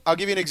annoys me? I'll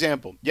give you an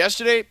example.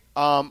 Yesterday,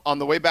 on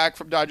the way back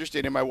from Dodger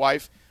Stadium, my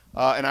wife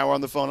and I were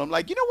on the phone. I'm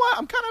like, you know what?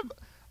 I'm kind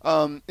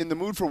of in the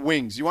mood for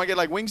wings. You want to get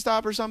like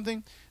Wingstop or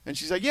something? And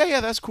she's like,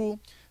 yeah, that's cool.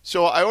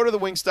 So I order the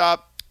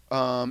Wingstop,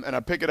 and I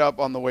pick it up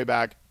on the way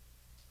back.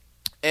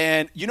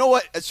 And you know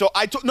what? So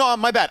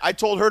my bad. I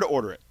told her to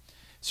order it.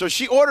 So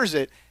she orders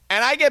it,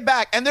 and I get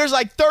back, and there's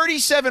like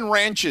 37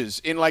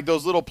 ranches in like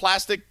those little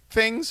plastic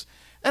things.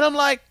 And I'm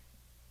like,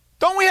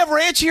 don't we have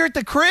ranch here at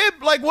the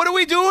crib? Like, what are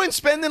we doing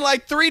spending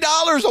like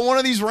 $3 on one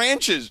of these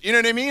ranches? You know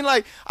what I mean?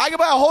 Like, I could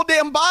buy a whole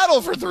damn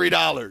bottle for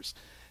 $3.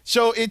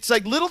 So it's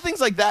like little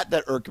things like that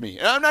irk me.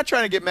 And I'm not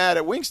trying to get mad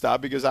at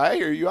Wingstop because I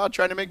hear you out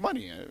trying to make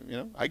money.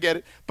 I get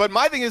it. But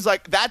my thing is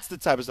like, that's the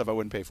type of stuff I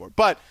wouldn't pay for.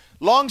 But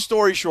long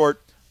story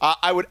short,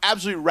 I would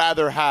absolutely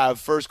rather have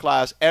first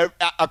class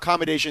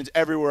accommodations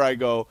everywhere I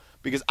go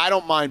because I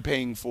don't mind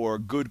paying for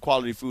good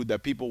quality food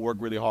that people work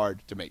really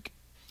hard to make.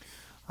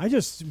 I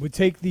just would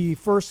take the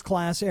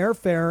first-class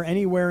airfare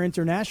anywhere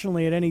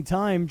internationally at any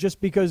time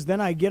just because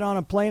then I get on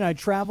a plane, I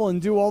travel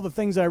and do all the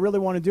things I really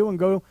want to do and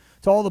go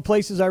to all the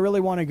places I really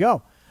want to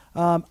go.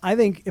 I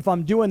think if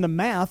I'm doing the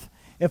math,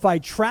 if I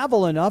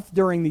travel enough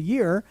during the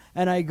year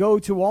and I go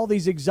to all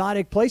these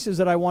exotic places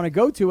that I want to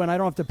go to and I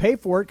don't have to pay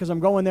for it because I'm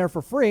going there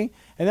for free,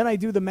 and then I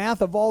do the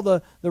math of all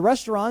the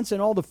restaurants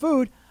and all the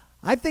food,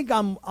 I think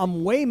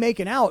I'm way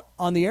making out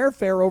on the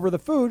airfare over the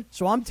food,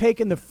 so I'm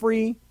taking the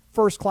free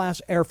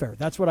first-class airfare.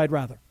 That's what I'd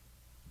rather.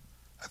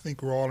 I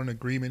think we're all in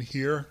agreement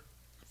here.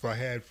 If I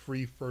had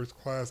free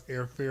first-class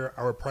airfare,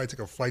 I would probably take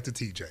a flight to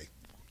TJ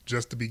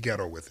just to be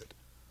ghetto with it.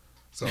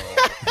 So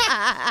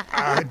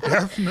I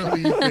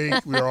definitely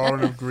think we're all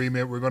in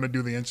agreement. We're going to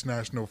do the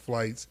international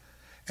flights.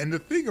 And the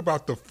thing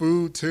about the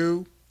food,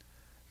 too,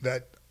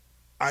 that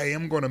I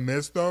am going to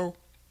miss, though,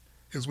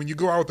 is when you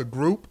go out with a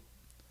group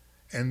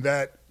and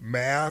that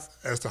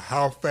math as to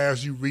how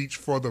fast you reach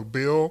for the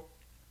bill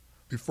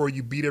before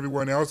you beat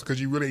everyone else because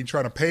you really ain't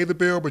trying to pay the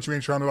bill, but you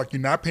ain't trying to, like, you're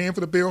not paying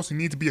for the bill, so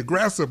you need to be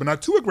aggressive, but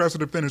not too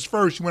aggressive to finish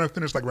first. You want to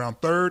finish, like, around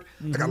third.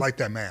 Mm-hmm. Like, I like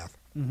that math.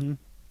 Mm-hmm.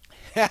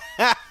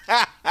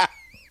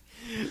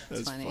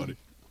 That's funny.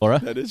 Laura?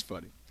 That is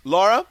funny.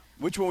 Laura,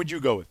 which one would you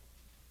go with?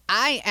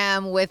 I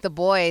am with the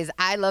boys.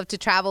 I love to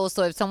travel,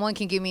 so if someone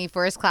can give me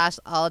first class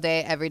all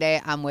day, every day,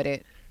 I'm with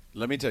it.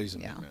 Let me tell you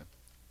something, man.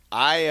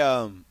 I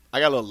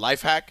got a little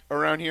life hack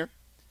around here.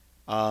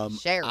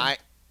 Share.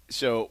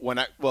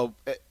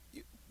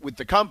 With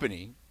the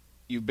company,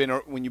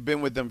 when you've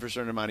been with them for a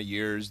certain amount of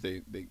years,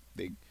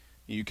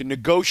 you can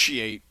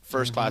negotiate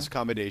first class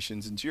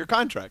accommodations into your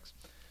contracts.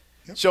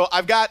 Yep. So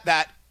I've got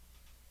that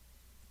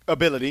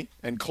ability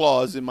and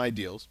clause in my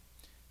deals,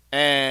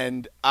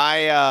 and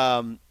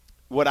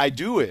what I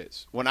do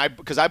is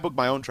because I book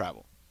my own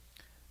travel,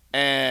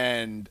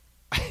 and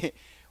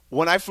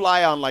when I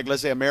fly on, like,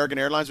 let's say American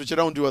Airlines, which I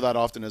don't do that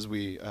often as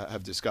we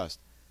have discussed,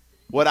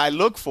 what I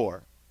look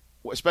for,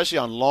 especially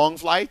on long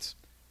flights,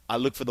 I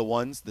look for the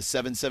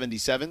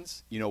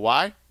 777s. You know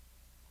why?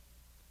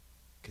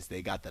 Because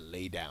they got the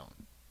lay down,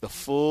 the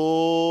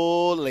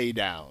full lay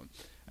down.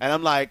 And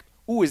I'm like,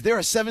 ooh, is there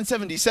a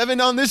 777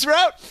 on this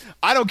route?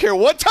 I don't care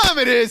what time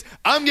it is.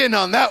 I'm getting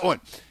on that one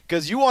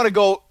because you want to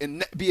go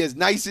and be as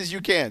nice as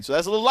you can. So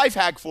that's a little life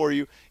hack for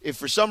you. If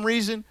for some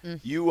reason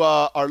you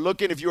are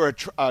looking, if you're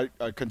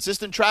a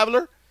consistent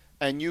traveler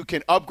and you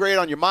can upgrade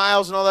on your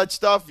miles and all that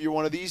stuff, you're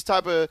one of these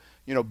type of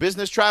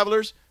business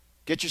travelers,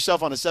 get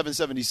yourself on a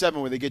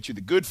 777 where they get you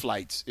the good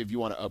flights if you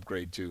want to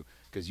upgrade to,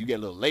 because you get a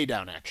little lay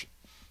down action.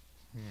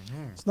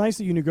 Mm-hmm. It's nice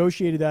that you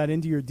negotiated that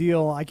into your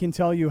deal. I can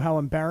tell you how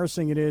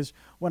embarrassing it is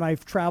when I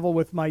travel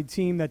with my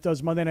team that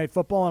does Monday Night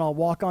Football and I'll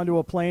walk onto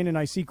a plane and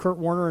I see Kurt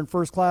Warner in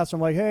first class.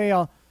 I'm like, hey,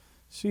 I'll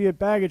see you at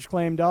baggage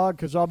claim, dog,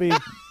 because I'll be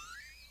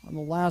on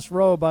the last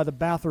row by the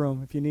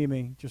bathroom if you need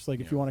me, just like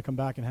if you want to come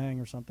back and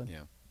hang or something.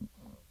 Yeah.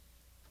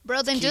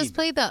 Bro, then just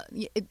play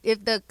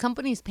if the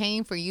company's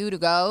paying for you to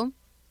go,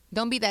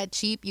 don't be that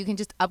cheap. You can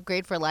just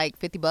upgrade for like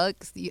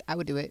 $50. I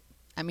would do it.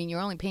 I mean, you're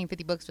only paying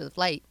 $50 for the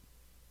flight.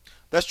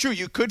 That's true.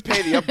 You could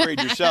pay the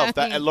upgrade yourself.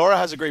 And Laura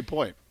has a great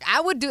point.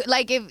 I would do,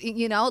 like, if,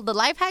 the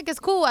life hack is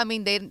cool. I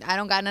mean, I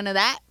don't got none of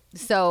that.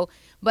 So,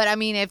 but I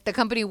mean, if the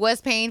company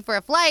was paying for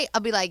a flight,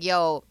 I'll be like,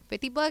 yo,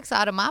 $50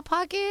 out of my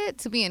pocket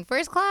to be in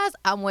first class,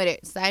 I'm with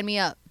it. Sign me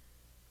up.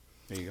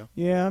 There you go.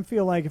 Yeah, I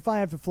feel like if I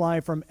have to fly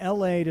from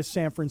L.A. to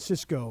San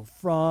Francisco,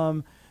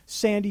 from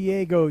San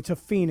Diego to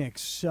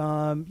Phoenix,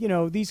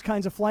 these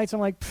kinds of flights, I'm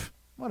like,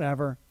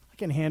 whatever. I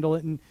can handle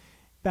it. And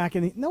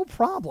no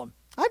problem.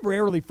 I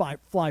rarely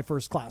fly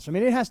first class. I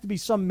mean, it has to be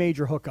some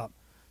major hookup.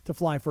 to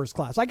fly first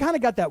class. I kind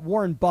of got that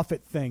Warren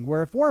Buffett thing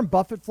where if Warren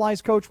Buffett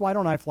flies coach, why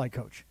don't I fly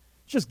coach?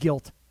 It's just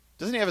guilt.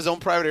 Doesn't he have his own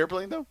private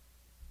airplane, though?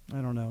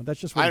 I don't know. That's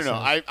just what I don't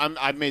know.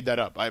 I made that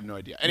up. I have no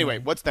idea. Anyway,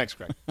 what's next,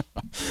 Greg?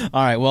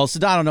 All right. Well,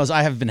 Sedano knows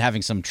I have been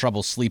having some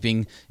trouble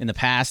sleeping in the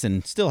past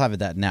and still have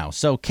that now.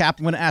 So, Cap,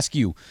 I'm going to ask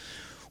you,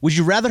 would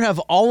you rather have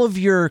all of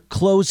your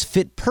clothes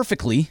fit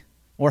perfectly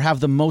or have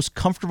the most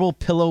comfortable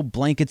pillow,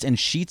 blankets, and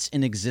sheets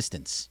in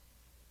existence?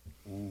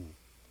 Ooh.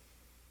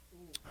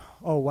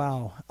 Oh,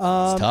 wow.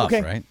 It's tough,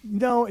 okay. Right?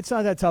 No, it's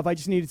not that tough. I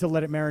just needed to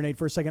let it marinate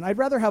for a second. I'd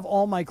rather have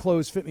all my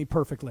clothes fit me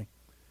perfectly.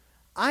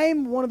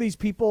 I'm one of these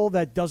people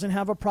that doesn't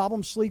have a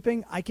problem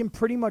sleeping. I can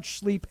pretty much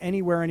sleep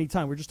anywhere,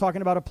 anytime. We're just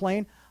talking about a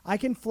plane. I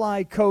can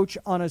fly coach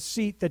on a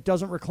seat that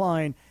doesn't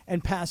recline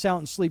and pass out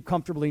and sleep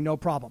comfortably, no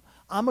problem.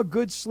 I'm a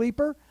good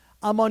sleeper.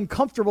 I'm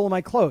uncomfortable in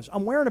my clothes.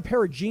 I'm wearing a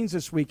pair of jeans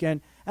this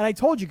weekend, and I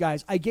told you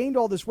guys I gained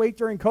all this weight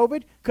during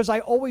COVID because I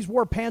always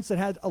wore pants that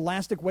had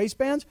elastic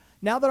waistbands.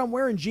 Now that I'm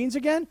wearing jeans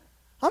again,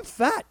 I'm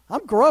fat.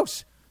 I'm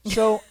gross.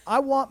 So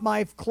I want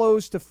my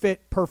clothes to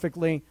fit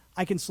perfectly.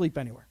 I can sleep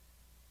anywhere.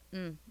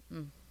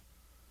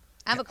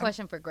 I have a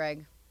question for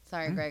Greg.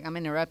 Sorry, Greg, I'm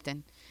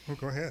interrupting. Oh,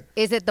 go ahead.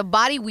 Is it the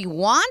body we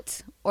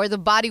want or the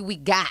body we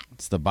got?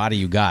 It's the body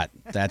you got.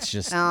 That's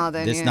just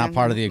it's not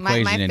part of the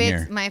equation in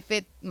here.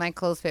 My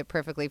clothes fit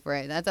perfectly for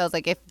it. That's why I was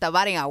like, if the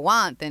body I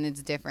want, then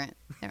it's different.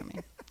 Never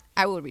mind.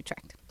 I will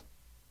retract.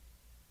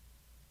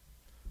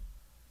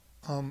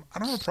 I don't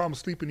have a problem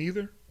sleeping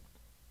either,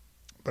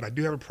 but I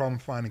do have a problem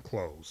finding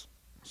clothes.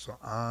 So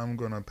I'm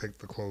going to pick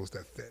the clothes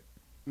that fit.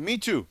 Me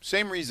too.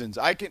 Same reasons.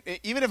 I can,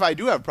 even if I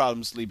do have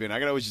problems sleeping, I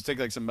can always just take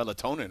like some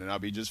melatonin and I'll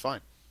be just fine.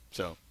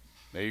 So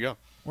there you go.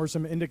 Or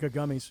some indica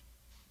gummies.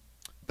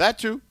 That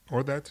too.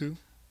 Or that too.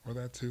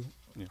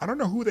 Yeah. I don't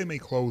know who they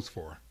make clothes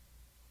for.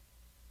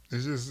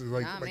 It's just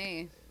like Not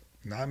me.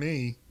 Not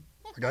me.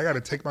 Like I got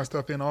to take my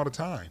stuff in all the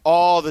time.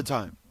 All the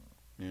time.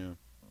 Yeah.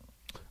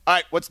 All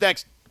right. What's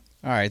next?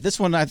 All right, this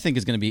one I think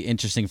is going to be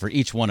interesting for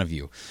each one of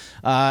you.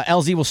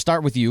 LZ, we'll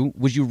start with you.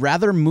 Would you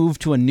rather move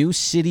to a new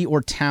city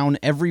or town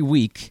every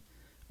week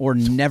or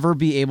never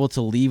be able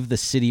to leave the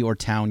city or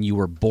town you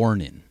were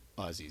born in?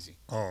 Oh, it's easy.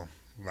 Oh,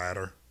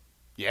 latter.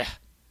 Yeah.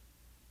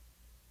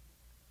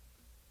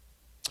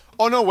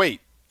 Oh, no,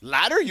 wait.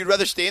 Latter? You'd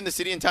rather stay in the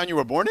city and town you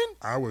were born in?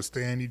 I would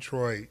stay in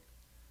Detroit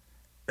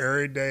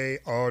every day,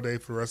 all day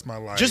for the rest of my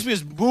life. Just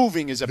because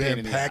moving is a pain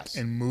in the pack ass.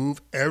 and move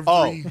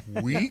every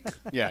week?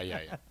 Yeah.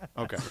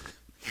 Okay.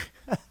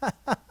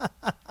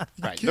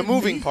 Right. The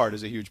moving part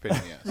is a huge pain in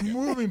the ass. The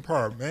moving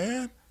part,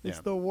 man. It's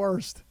the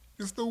worst.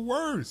 It's the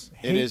worst.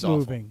 It is awful.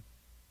 Moving.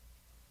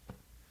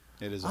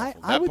 It is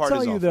awful. I would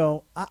tell you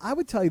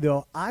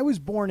though, I was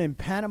born in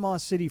Panama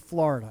City,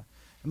 Florida.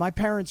 And my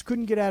parents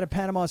couldn't get out of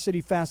Panama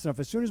City fast enough.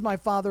 As soon as my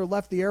father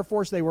left the Air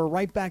Force, they were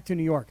right back to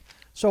New York.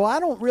 So I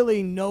don't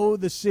really know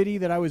the city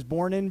that I was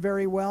born in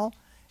very well.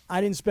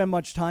 I didn't spend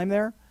much time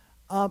there.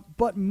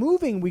 But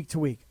moving week to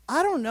week,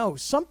 I don't know.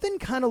 Something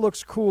kind of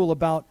looks cool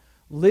about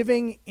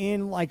living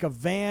in like a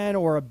van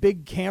or a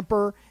big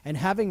camper and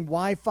having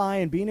Wi-Fi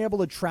and being able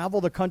to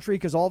travel the country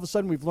because all of a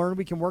sudden we've learned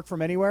we can work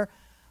from anywhere.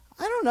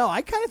 I don't know.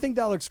 I kind of think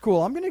that looks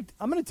cool. I'm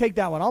gonna take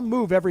that one. I'll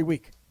move every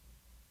week.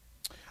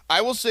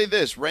 I will say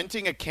this: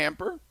 renting a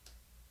camper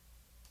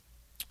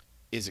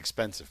is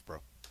expensive, bro.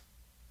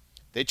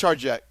 They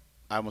charge you.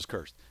 I almost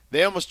cursed.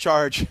 They almost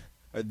charge.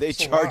 They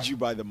charge you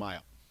by the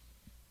mile.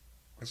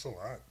 That's a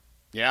lot.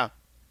 Yeah.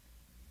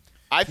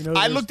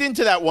 I looked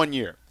into that one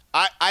year.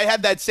 I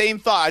had that same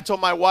thought. I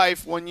told my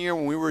wife one year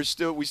when we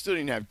still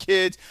didn't have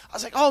kids. I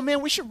was like, oh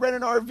man, we should rent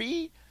an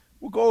RV.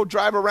 We'll go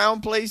drive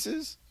around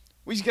places.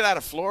 We just get out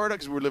of Florida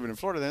because we were living in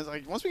Florida then. It's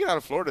like once we get out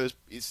of Florida,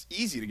 it's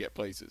easy to get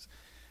places.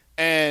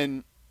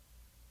 And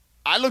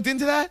I looked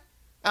into that.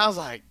 And I was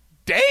like,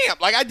 damn.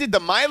 Like I did the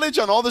mileage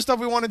on all the stuff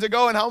we wanted to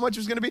go and how much it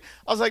was going to be.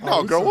 I was like,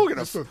 no, girl, we're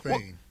going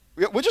to.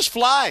 We'll just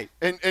fly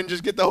and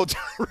just get the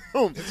hotel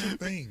room. It's a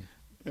thing.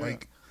 Yeah.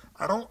 Like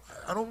I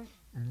don't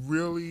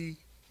really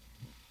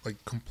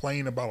like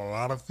complain about a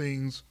lot of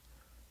things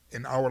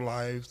in our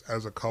lives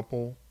as a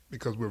couple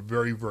because we're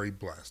very, very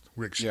blessed.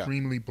 We're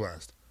extremely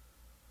blessed.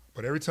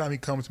 But every time he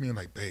comes to me and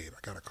like, babe, I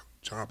got a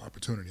job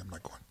opportunity. I'm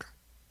like,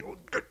 going,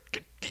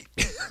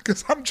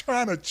 because I'm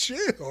trying to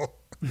chill.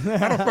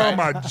 I don't found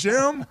my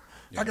gym.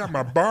 I got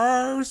my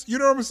bars. You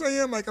know what I'm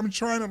saying? Like I'm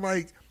trying to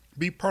like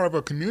be part of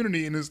a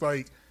community, and it's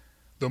like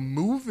the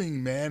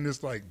moving, man,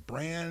 is like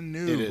brand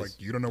new. Like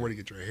you don't know where to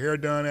get your hair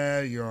done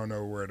at. You don't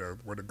know where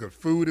the good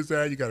food is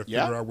at. You got to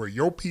figure out where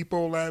your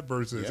people at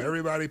versus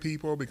everybody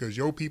people because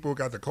your people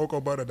got the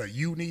cocoa butter that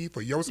you need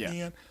for your skin.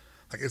 Yeah.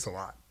 Like it's a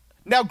lot.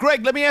 Now,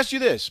 Greg, let me ask you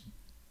this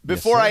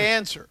before I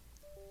answer.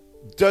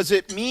 Does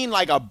it mean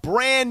like a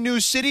brand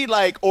new city,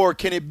 or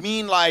can it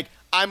mean like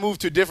I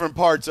moved to different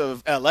parts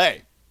of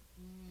L.A.?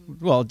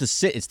 Well,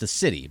 it's the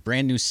city,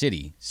 brand new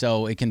city.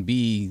 So it can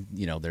be,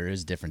 there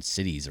is different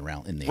cities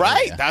around in the area.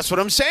 Right, that's what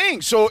I'm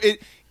saying. So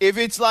if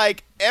it's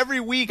like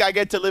every week I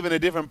get to live in a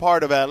different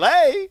part of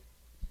L.A.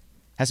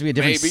 Has to be a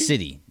different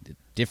city.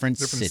 Different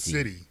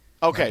city.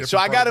 Okay, so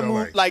I got to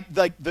move, like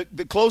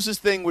the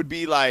closest thing would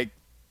be like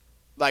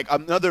like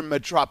another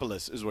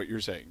metropolis is what you're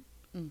saying.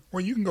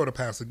 Well, you can go to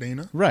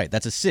Pasadena. Right.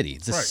 That's a city.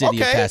 It's a Right. city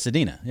of Okay.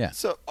 Pasadena. Yeah.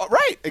 So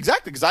right,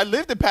 exactly, because I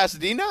lived in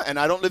Pasadena and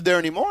I don't live there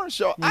anymore.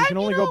 So You can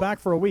only go back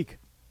for a week.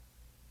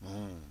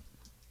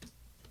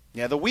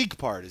 Yeah, the week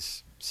part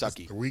is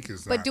sucky. The week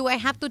is But not. do I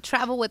have to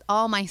travel with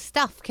all my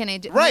stuff? Can I?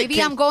 Right,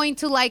 Maybe I'm going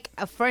to like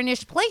a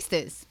furnished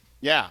places.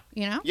 Yeah.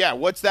 You know? Yeah.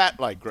 What's that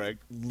like, Greg?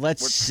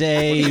 Let's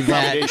say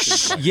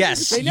accommodations that like?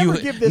 yes, They never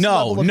give this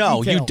level of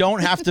no, detail. you don't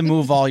have to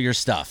move all your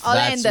stuff. Oh,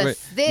 That's in the where-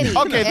 city.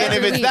 Okay, then if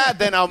Every it's week. that,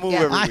 then I'll move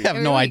Yeah. every I week. have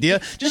no week.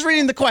 idea. Just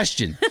reading the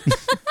question.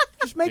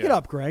 Just make it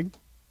up, Greg.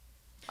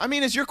 I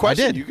mean, it's your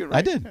question. did. You can I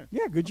write- did.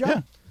 Yeah. Yeah, good job.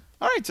 Yeah.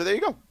 All right, so there you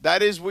go.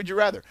 That is Would You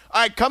Rather.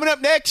 All right, coming up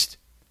next,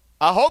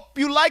 I hope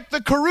you like the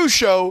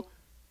Caruso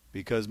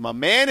because my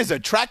man is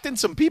attracting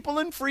some people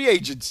in free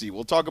agency.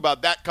 We'll talk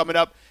about that coming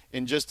up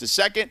in just a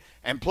second.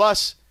 And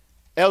plus,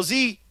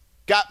 LZ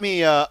got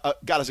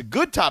us a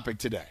good topic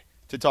today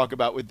to talk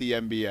about with the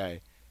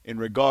NBA in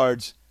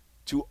regards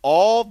to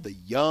all the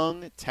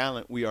young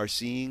talent we are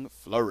seeing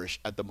flourish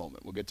at the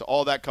moment. We'll get to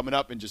all that coming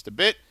up in just a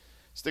bit.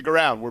 Stick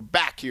around. We're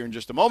back here in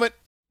just a moment.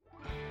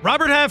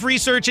 Robert Half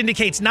research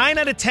indicates 9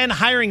 out of 10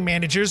 hiring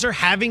managers are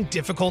having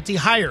difficulty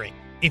hiring.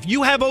 If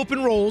you have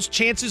open roles,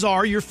 chances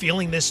are you're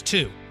feeling this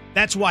too.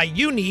 That's why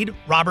you need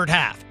Robert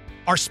Half.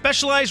 Our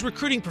specialized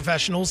recruiting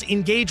professionals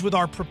engage with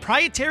our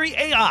proprietary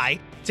AI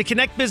to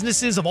connect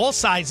businesses of all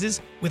sizes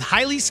with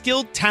highly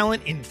skilled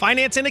talent in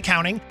finance and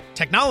accounting,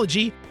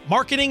 technology,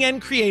 marketing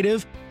and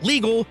creative,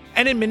 legal,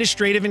 and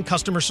administrative and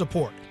customer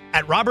support.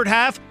 At Robert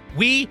Half,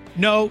 we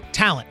know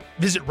talent.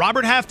 Visit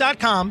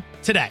roberthalf.com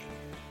today.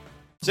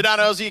 Sit down,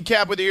 LZ and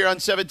Cap with you here on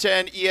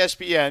 710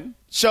 ESPN.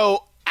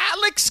 So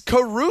Alex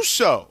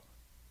Caruso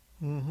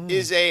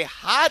is a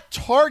hot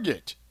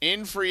target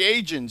in free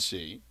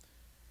agency.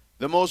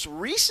 The most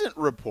recent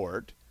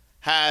report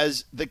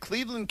has the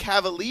Cleveland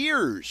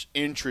Cavaliers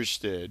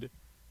interested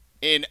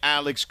in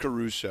Alex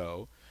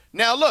Caruso.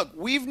 Now, look,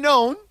 we've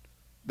known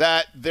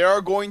that there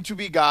are going to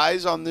be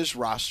guys on this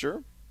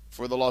roster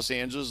for the Los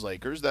Angeles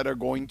Lakers that are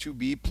going to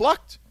be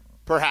plucked,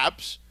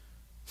 perhaps,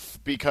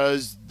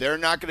 because they're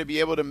not going to be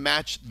able to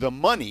match the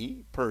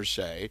money, per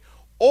se,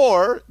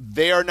 or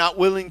they are not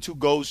willing to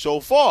go so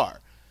far.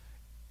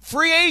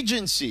 Free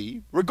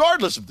agency,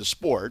 regardless of the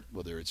sport,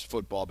 whether it's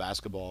football,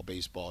 basketball,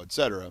 baseball,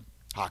 etc.,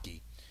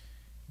 hockey,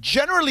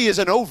 generally is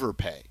an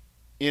overpay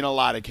in a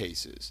lot of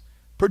cases,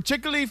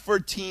 particularly for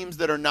teams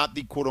that are not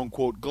the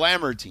quote-unquote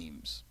glamour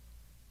teams,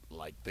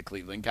 like the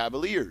Cleveland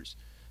Cavaliers.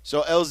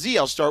 So, LZ,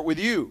 I'll start with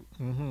you.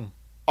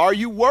 Are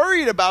you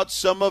worried about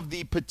some of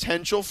the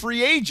potential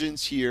free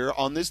agents here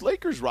on this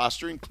Lakers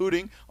roster,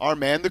 including our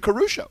man, the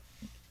Caruso?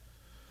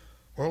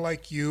 Well,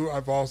 like you,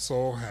 I've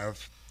also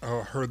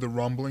heard the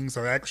rumblings.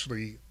 I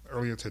actually,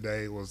 earlier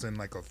today, was in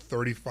like a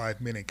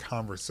 35-minute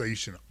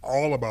conversation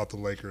all about the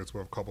Lakers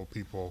with a couple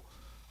people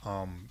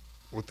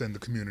within the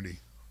community.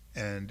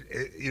 And,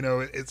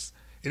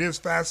 it is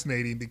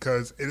fascinating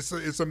because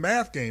it's a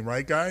math game,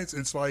 right, guys?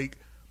 It's like,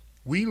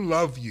 we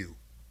love you,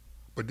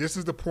 but this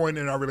is the point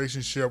in our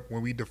relationship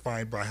when we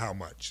define by how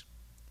much.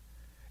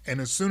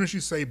 And as soon as you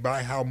say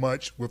by how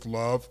much with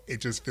love, it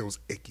just feels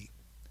icky.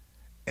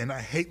 And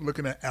I hate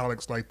looking at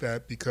Alex like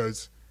that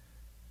because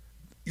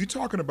you're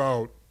talking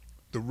about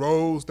the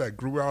rose that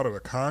grew out of the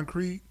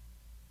concrete.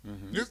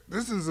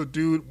 This is a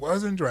dude,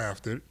 wasn't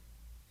drafted,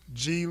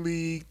 G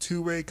League,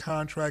 two-way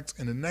contracts,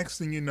 and the next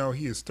thing you know,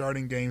 he is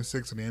starting Game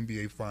 6 of the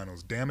NBA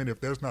Finals. Damn it,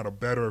 if there's not a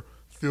better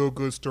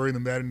feel-good story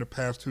than that in the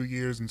past 2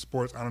 years in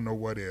sports, I don't know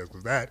what is,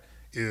 because that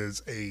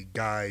is a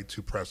guide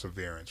to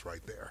perseverance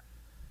right there.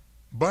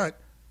 But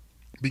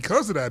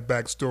because of that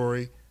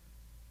backstory,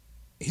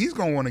 he's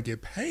going to want to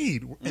get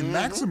paid and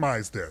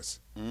maximize this.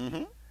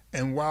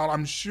 And while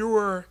I'm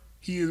sure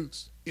he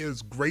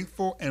is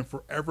grateful and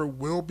forever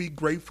will be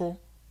grateful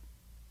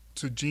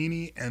to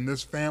Jeannie and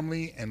this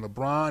family and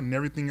LeBron and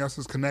everything else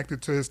is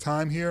connected to his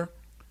time here,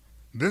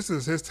 this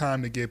is his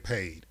time to get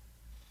paid.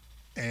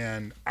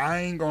 And I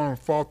ain't going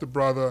to fault the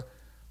brother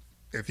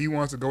if he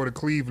wants to go to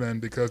Cleveland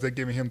because they're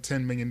giving him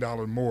 $10 million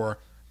more.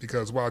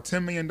 Because while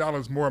 $10 million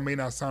more may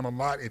not sound a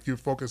lot if you're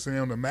focusing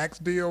on the max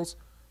deals,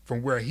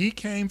 from where he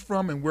came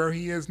from and where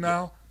he is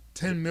now,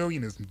 $10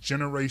 million is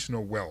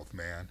generational wealth,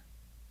 man.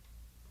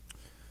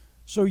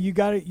 So you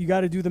got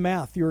to do the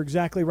math. You're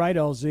exactly right,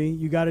 LZ.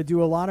 You got to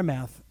do a lot of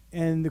math.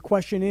 And the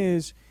question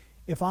is,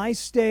 if I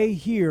stay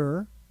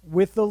here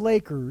with the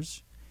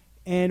Lakers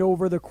and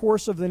over the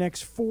course of the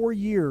next 4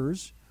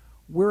 years,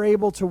 we're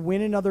able to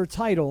win another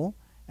title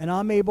and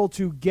I'm able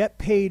to get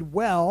paid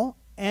well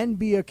and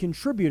be a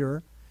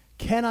contributor,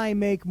 can I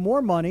make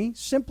more money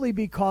simply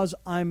because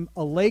I'm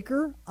a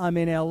Laker, I'm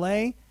in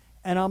LA,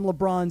 and I'm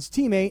LeBron's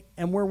teammate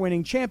and we're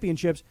winning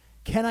championships?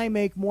 Can I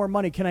make more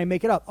money? Can I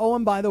make it up? Oh,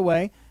 and by the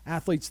way,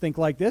 athletes think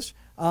like this.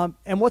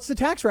 And what's the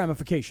tax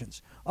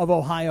ramifications of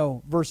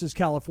Ohio versus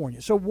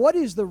California? So what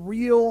is the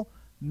real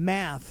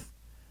math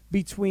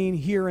between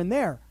here and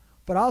there?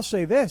 But I'll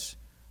say this,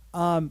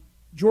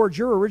 George,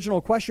 your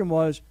original question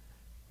was,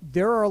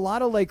 there are a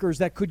lot of Lakers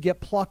that could get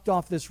plucked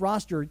off this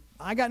roster.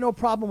 I got no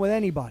problem with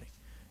anybody.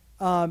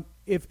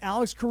 If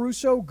Alex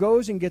Caruso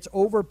goes and gets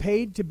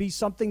overpaid to be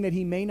something that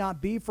he may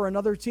not be for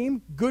another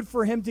team, good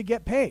for him to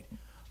get paid.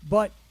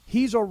 But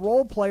he's a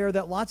role player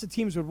that lots of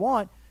teams would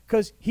want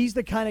because he's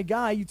the kind of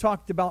guy, you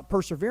talked about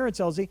perseverance,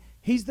 LZ.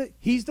 He's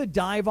the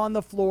dive on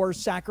the floor,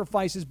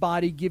 sacrifice his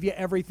body, give you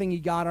everything he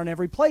got on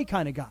every play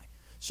kind of guy.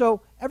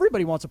 So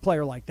everybody wants a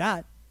player like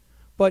that.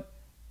 But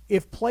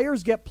if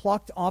players get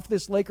plucked off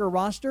this Laker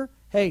roster,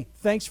 hey,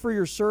 thanks for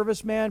your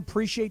service, man.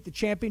 Appreciate the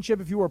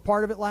championship if you were a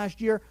part of it last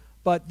year.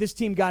 But this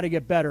team got to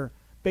get better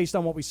based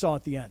on what we saw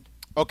at the end.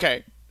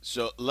 Okay,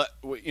 so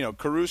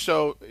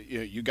Caruso,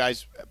 you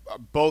guys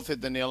both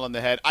hit the nail on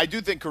the head. I do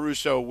think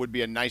Caruso would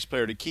be a nice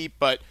player to keep,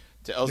 but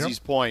to LZ's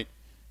point,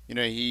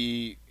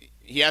 he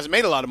hasn't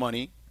made a lot of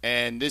money,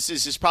 and this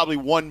is probably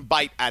one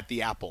bite at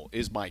the apple,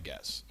 is my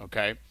guess.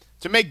 Okay,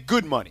 to make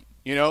good money,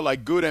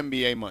 like good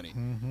NBA money.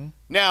 Mm-hmm.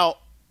 Now,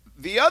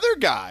 the other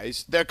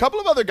guys, there are a couple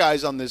of other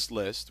guys on this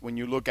list when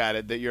you look at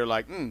it that you're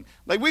like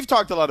we've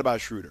talked a lot about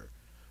Schroeder.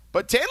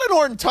 But Taylor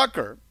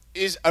Horton-Tucker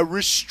is a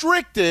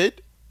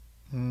restricted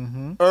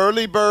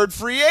early bird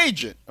free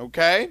agent,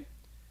 okay?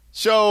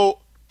 So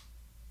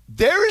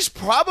there is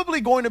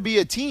probably going to be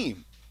a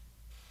team,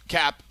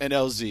 Cap and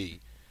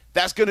LZ,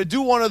 that's going to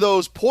do one of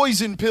those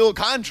poison pill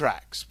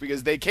contracts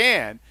because they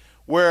can,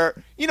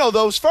 where,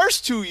 those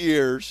first 2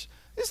 years,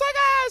 it's like,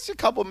 it's a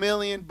couple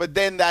million. But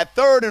then that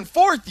third and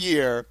fourth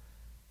year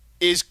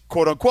is,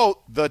 quote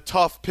unquote, the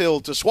tough pill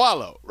to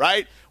swallow,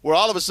 right? Where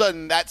all of a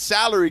sudden that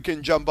salary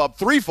can jump up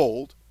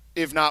threefold,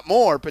 if not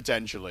more,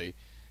 potentially.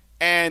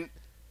 And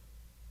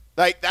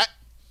like that,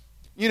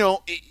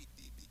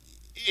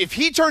 if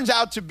he turns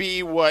out to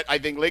be what I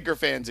think Laker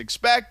fans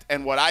expect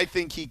and what I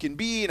think he can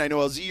be, and I know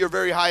LZ, you're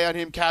very high on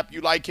him, Cap,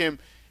 you like him,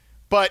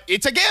 but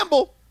it's a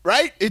gamble,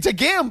 right? It's a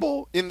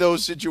gamble in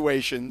those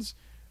situations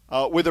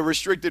with a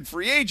restricted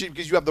free agent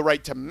because you have the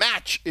right to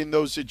match in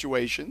those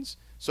situations.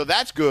 So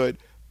that's good.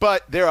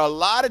 But there are a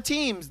lot of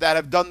teams that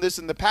have done this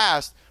in the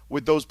past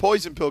with those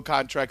poison pill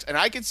contracts, and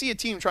I can see a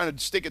team trying to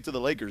stick it to the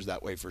Lakers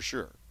that way for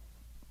sure.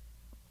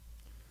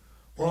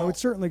 Well, I would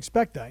certainly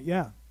expect that,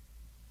 yeah.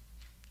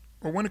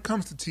 Well, when it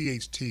comes to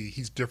THT,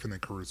 he's different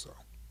than Caruso.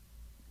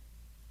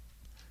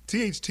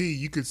 THT,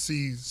 you could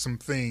see some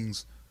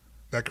things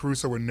that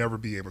Caruso would never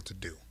be able to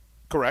do.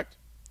 Correct.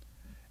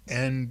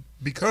 And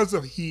because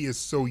of he is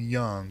so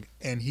young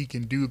and he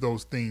can do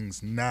those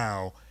things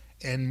now,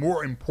 and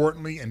more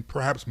importantly, and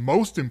perhaps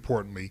most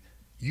importantly,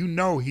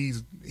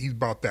 he's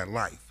about that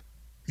life.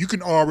 You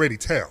can already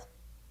tell.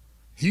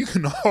 You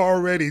can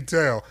already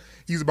tell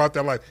he's about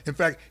that life. In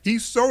fact, he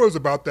so is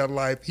about that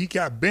life, he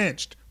got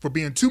benched for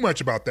being too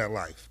much about that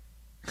life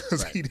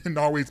because he didn't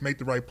always make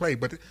the right play.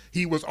 But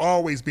he was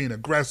always being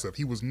aggressive.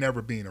 He was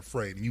never being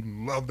afraid. And you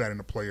love that in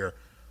a player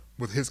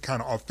with his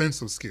kind of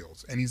offensive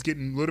skills. And he's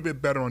getting a little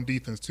bit better on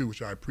defense too,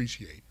 which I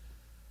appreciate.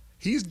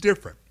 He's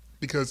different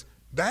because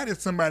that is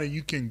somebody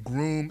you can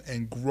groom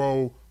and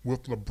grow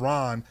with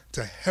LeBron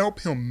to help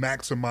him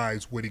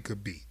maximize what he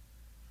could be.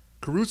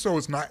 Caruso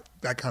is not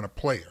that kind of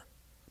player.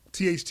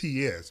 THT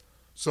is.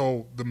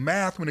 So the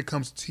math when it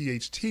comes to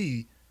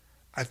THT,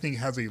 I think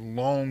has a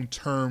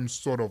long-term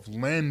sort of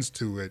lens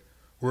to it,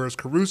 whereas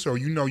Caruso,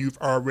 you've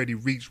already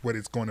reached what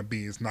it's going to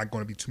be. It's not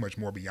going to be too much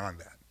more beyond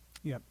that.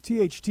 Yeah,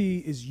 THT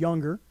is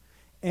younger,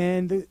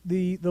 and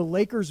the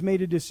Lakers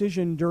made a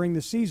decision during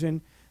the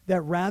season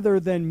that rather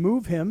than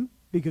move him,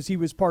 because he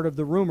was part of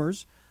the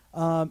rumors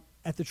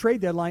at the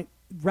trade deadline,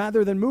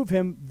 rather than move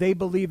him, they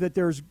believe that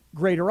there's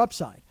greater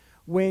upside.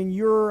 When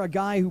you're a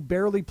guy who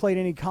barely played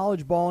any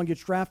college ball and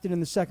gets drafted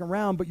in the second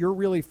round, but you're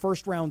really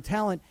first-round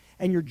talent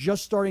and you're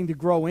just starting to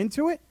grow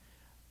into it,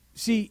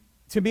 see,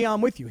 to me,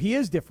 I'm with you. He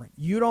is different.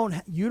 You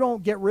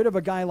don't get rid of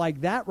a guy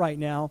like that right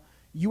now.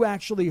 You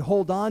actually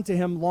hold on to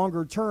him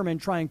longer term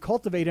and try and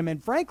cultivate him.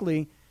 And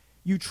frankly,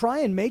 you try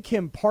and make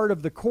him part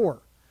of the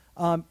core.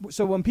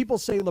 So when people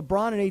say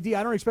LeBron and AD,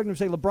 I don't expect them to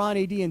say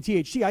LeBron, AD, and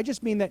THT. I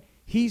just mean that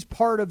he's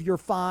part of your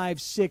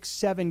 5, 6,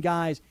 7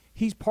 guys.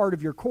 He's part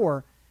of your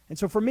core. And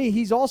so for me,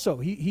 he's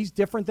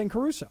different than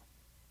Caruso.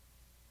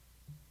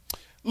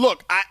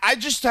 Look, I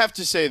just have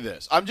to say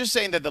this. I'm just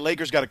saying that the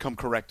Lakers got to come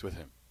correct with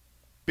him.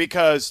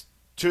 Because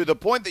to the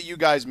point that you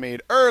guys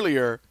made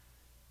earlier,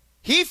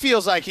 he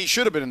feels like he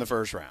should have been in the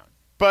first round.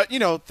 But,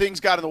 things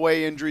got in the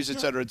way, injuries, et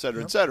cetera, et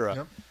cetera, et cetera.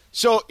 Yep.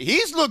 So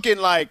he's looking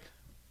like,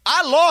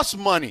 I lost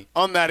money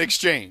on that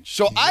exchange.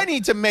 So I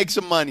need to make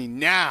some money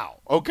now,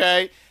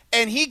 okay?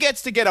 And he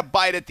gets to get a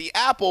bite at the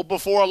apple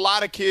before a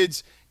lot of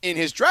kids in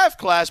his draft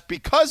class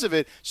because of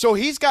it. So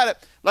he's got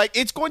to,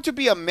 it's going to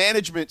be a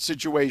management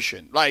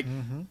situation.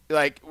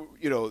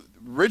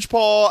 Rich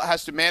Paul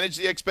has to manage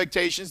the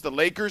expectations. The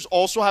Lakers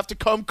also have to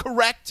come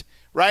correct,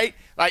 right?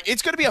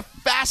 It's going to be a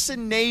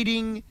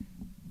fascinating,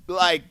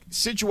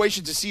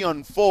 situation to see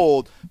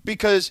unfold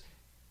because,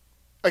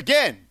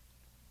 again,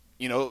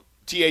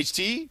 THT,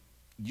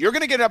 you're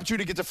going to get an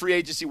opportunity to get to free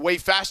agency way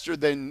faster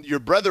than your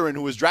brethren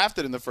who was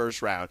drafted in the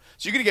first round.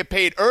 So you're going to get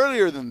paid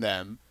earlier than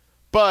them,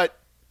 but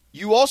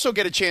you also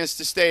get a chance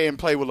to stay and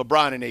play with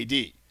LeBron and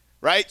AD.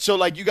 right? So,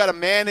 like, you got to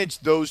manage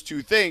those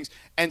two things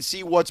and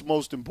see what's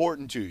most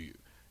important to you.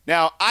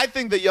 Now, I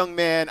think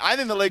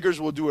the Lakers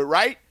will do it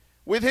right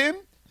with him,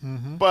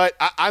 but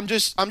I'm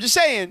just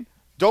saying,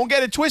 don't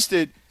get it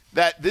twisted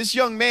that this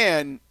young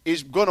man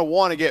is going to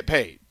want to get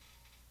paid.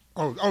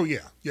 Oh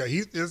yeah.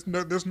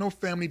 There's no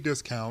family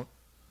discount.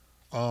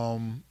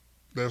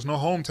 There's no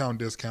hometown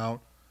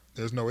discount.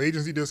 There's no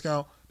agency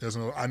discount. There's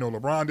no I know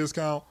LeBron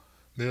discount.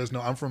 There's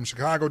no I'm from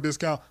Chicago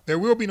discount. There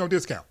will be no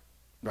discount.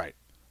 Right.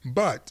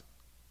 But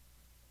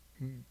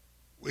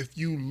if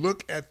you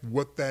look at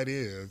what that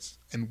is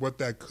and what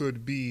that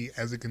could be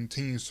as it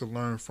continues to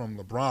learn from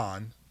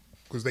LeBron,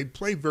 because they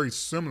play very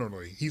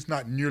similarly. He's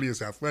not nearly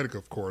as athletic,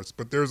 of course,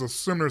 but there's a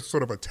similar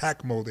sort of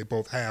attack mode they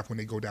both have when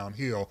they go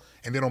downhill,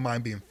 and they don't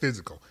mind being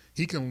physical.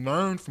 He can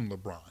learn from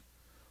LeBron,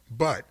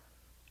 but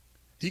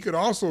he could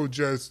also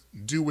just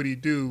do what he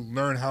do,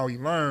 learn how he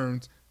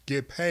learns,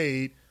 get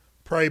paid,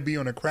 probably be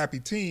on a crappy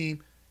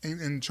team,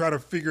 and try to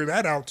figure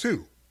that out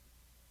too.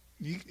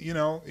 He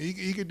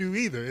could do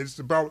either. It's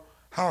about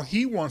how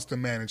he wants to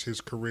manage his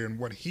career and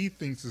what he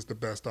thinks is the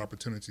best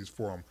opportunities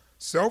for him.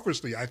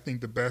 Selfishly, I think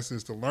the best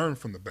is to learn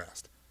from the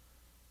best.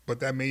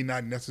 But that may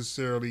not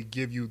necessarily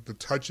give you the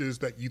touches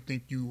that you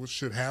think you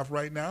should have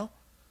right now.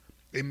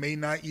 It may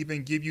not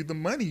even give you the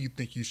money you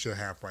think you should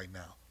have right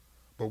now.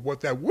 But what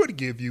that would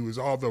give you is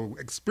all the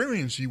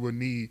experience you would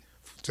need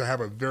to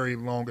have a very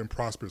long and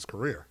prosperous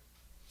career.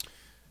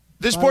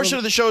 This portion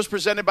of the show is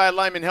presented by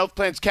Alignment Health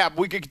Plans. Cap,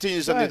 we could continue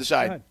this on the other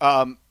side.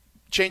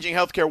 Changing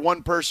healthcare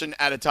one person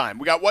at a time.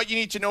 We got what you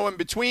need to know in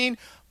between.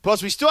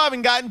 Plus, we still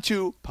haven't gotten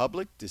to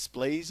public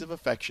displays of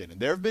affection. And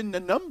there have been a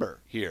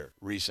number here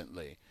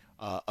recently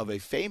of a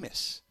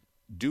famous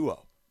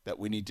duo that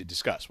we need to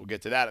discuss. We'll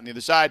get to that on the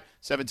other side.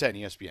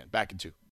 710 ESPN. Back in 2.